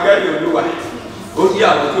angẹ́lì Olúwa. Ó yí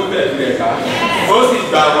àwọn tó bẹ̀rù rẹ̀ ká. Ó sì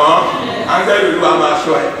gbà wọ́n. Angẹ́lì Olúwa máa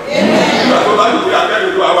ṣọ́ ẹ. Nígbà tó bá dùn sí angẹ́lì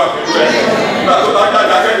Olúwa wà pẹ̀lú ẹ. Nígbà tó bá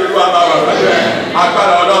jáde angẹ́lì Olúwa máa wà pẹ̀lú ẹ.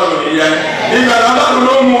 Agbára Ọlọ́run nìyẹn. Ìgbàlá Ọlọ́run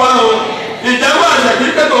ló mú wá o. Ìjẹ́wọ́ àṣẹ kí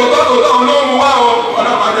pé tòótọ́ Ọlọ́run ló mú wá o.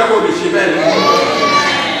 Ọlọ́run ajẹ́ kò lè ṣe bẹ́ẹ̀ ni.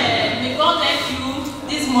 May God help you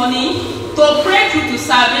this morning to pray through to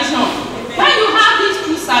salvation. When you have this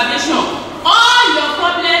true salvation, all your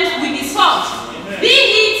problems will be solved. Be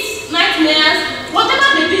it nightmares, whatever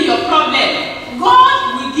may be your problem, God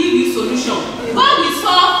will give you solution. God will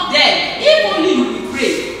solve them if only you will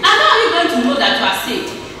pray. And how are you going to know that you are saved?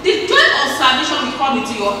 The joy of salvation will come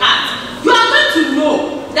into your heart. You are going to know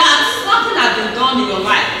that something has been done in your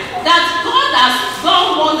life, that God has done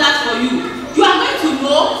wonders for you. You are going to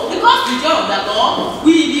know because the joy of the Lord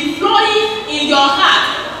will be flowing in your heart.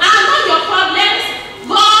 And all your problems,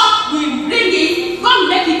 God will bring it, God will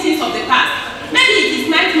make it things of the past. Maybe it is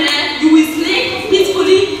nightmare, you will sleep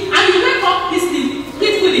peacefully and you wake up peacefully.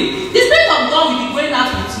 The Spirit of God will be going out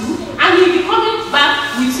with you and He will be coming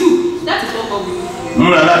back with you. That is what God will do for you.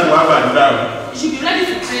 Múra láti wá gbàdúrà o. You should be ready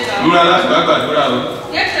to pray now. Múra láti wá gbàdúrà o.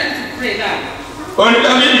 Get ready to pray now. Orin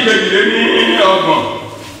Dábìlì kejìlé ní ọgbọ̀n.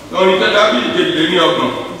 Orin Dábìlì kejìlé ní ọgbọ̀n.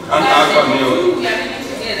 Àǹtà akọ ni o. We are reading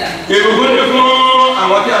together. Ìbùkún ni fún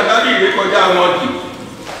àwọn tí a dábì ìrékọjá wọn dì,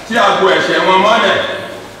 tí a bo ẹ̀ṣẹ̀ wọn mọ́lẹ̀.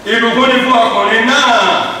 Ìbùkún ni fún ọkùnrin náà,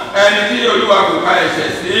 ẹni tí Olúwa kò ka ẹ̀ṣẹ̀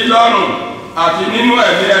sí lọ́rùn, àti nínú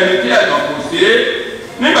ẹ̀mí ẹni tí ẹ̀tàn kò sí.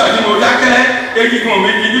 Nígbà tí mo dákẹ́, egungun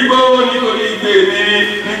mi di gbígbó nítorí igbe mi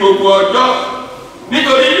ní gbogbo ọjọ́.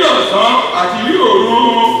 Nítorí ní ọ̀sán àti ní òru,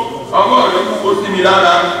 ọwọ́ rẹ̀ kúkú sí mi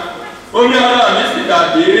lára. Omi ara mi sì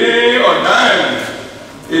dàbí ọ̀dá ẹ̀rù.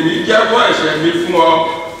 Èmi jẹ́wọ́ ẹ̀ṣẹ̀ mi fún ọ,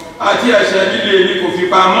 àti ẹ̀ṣẹ̀ líle mi kò fi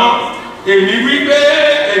pamọ́. Èmi wí pé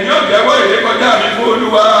èmi ò jẹ́wọ́ ìrékọjá mi fún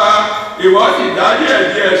Olúwa, ìwọ sì dárí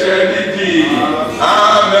ẹ̀bi ẹ̀ṣẹ̀ mi jì.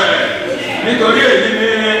 Amen. Nítorí èyí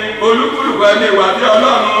ni olúwa ní ìwà bí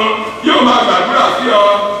ọlọ́run yóò máa gbàdúrà sí ọ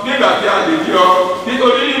nígbà tí a lè jí ọ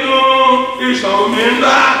nítorí nínú ìṣàn omi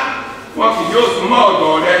ńlá wọn kì yóò súnmọ́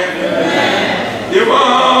ọ̀dọ̀ rẹ ìwọ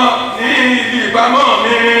ní ibi ìpamọ́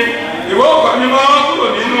mi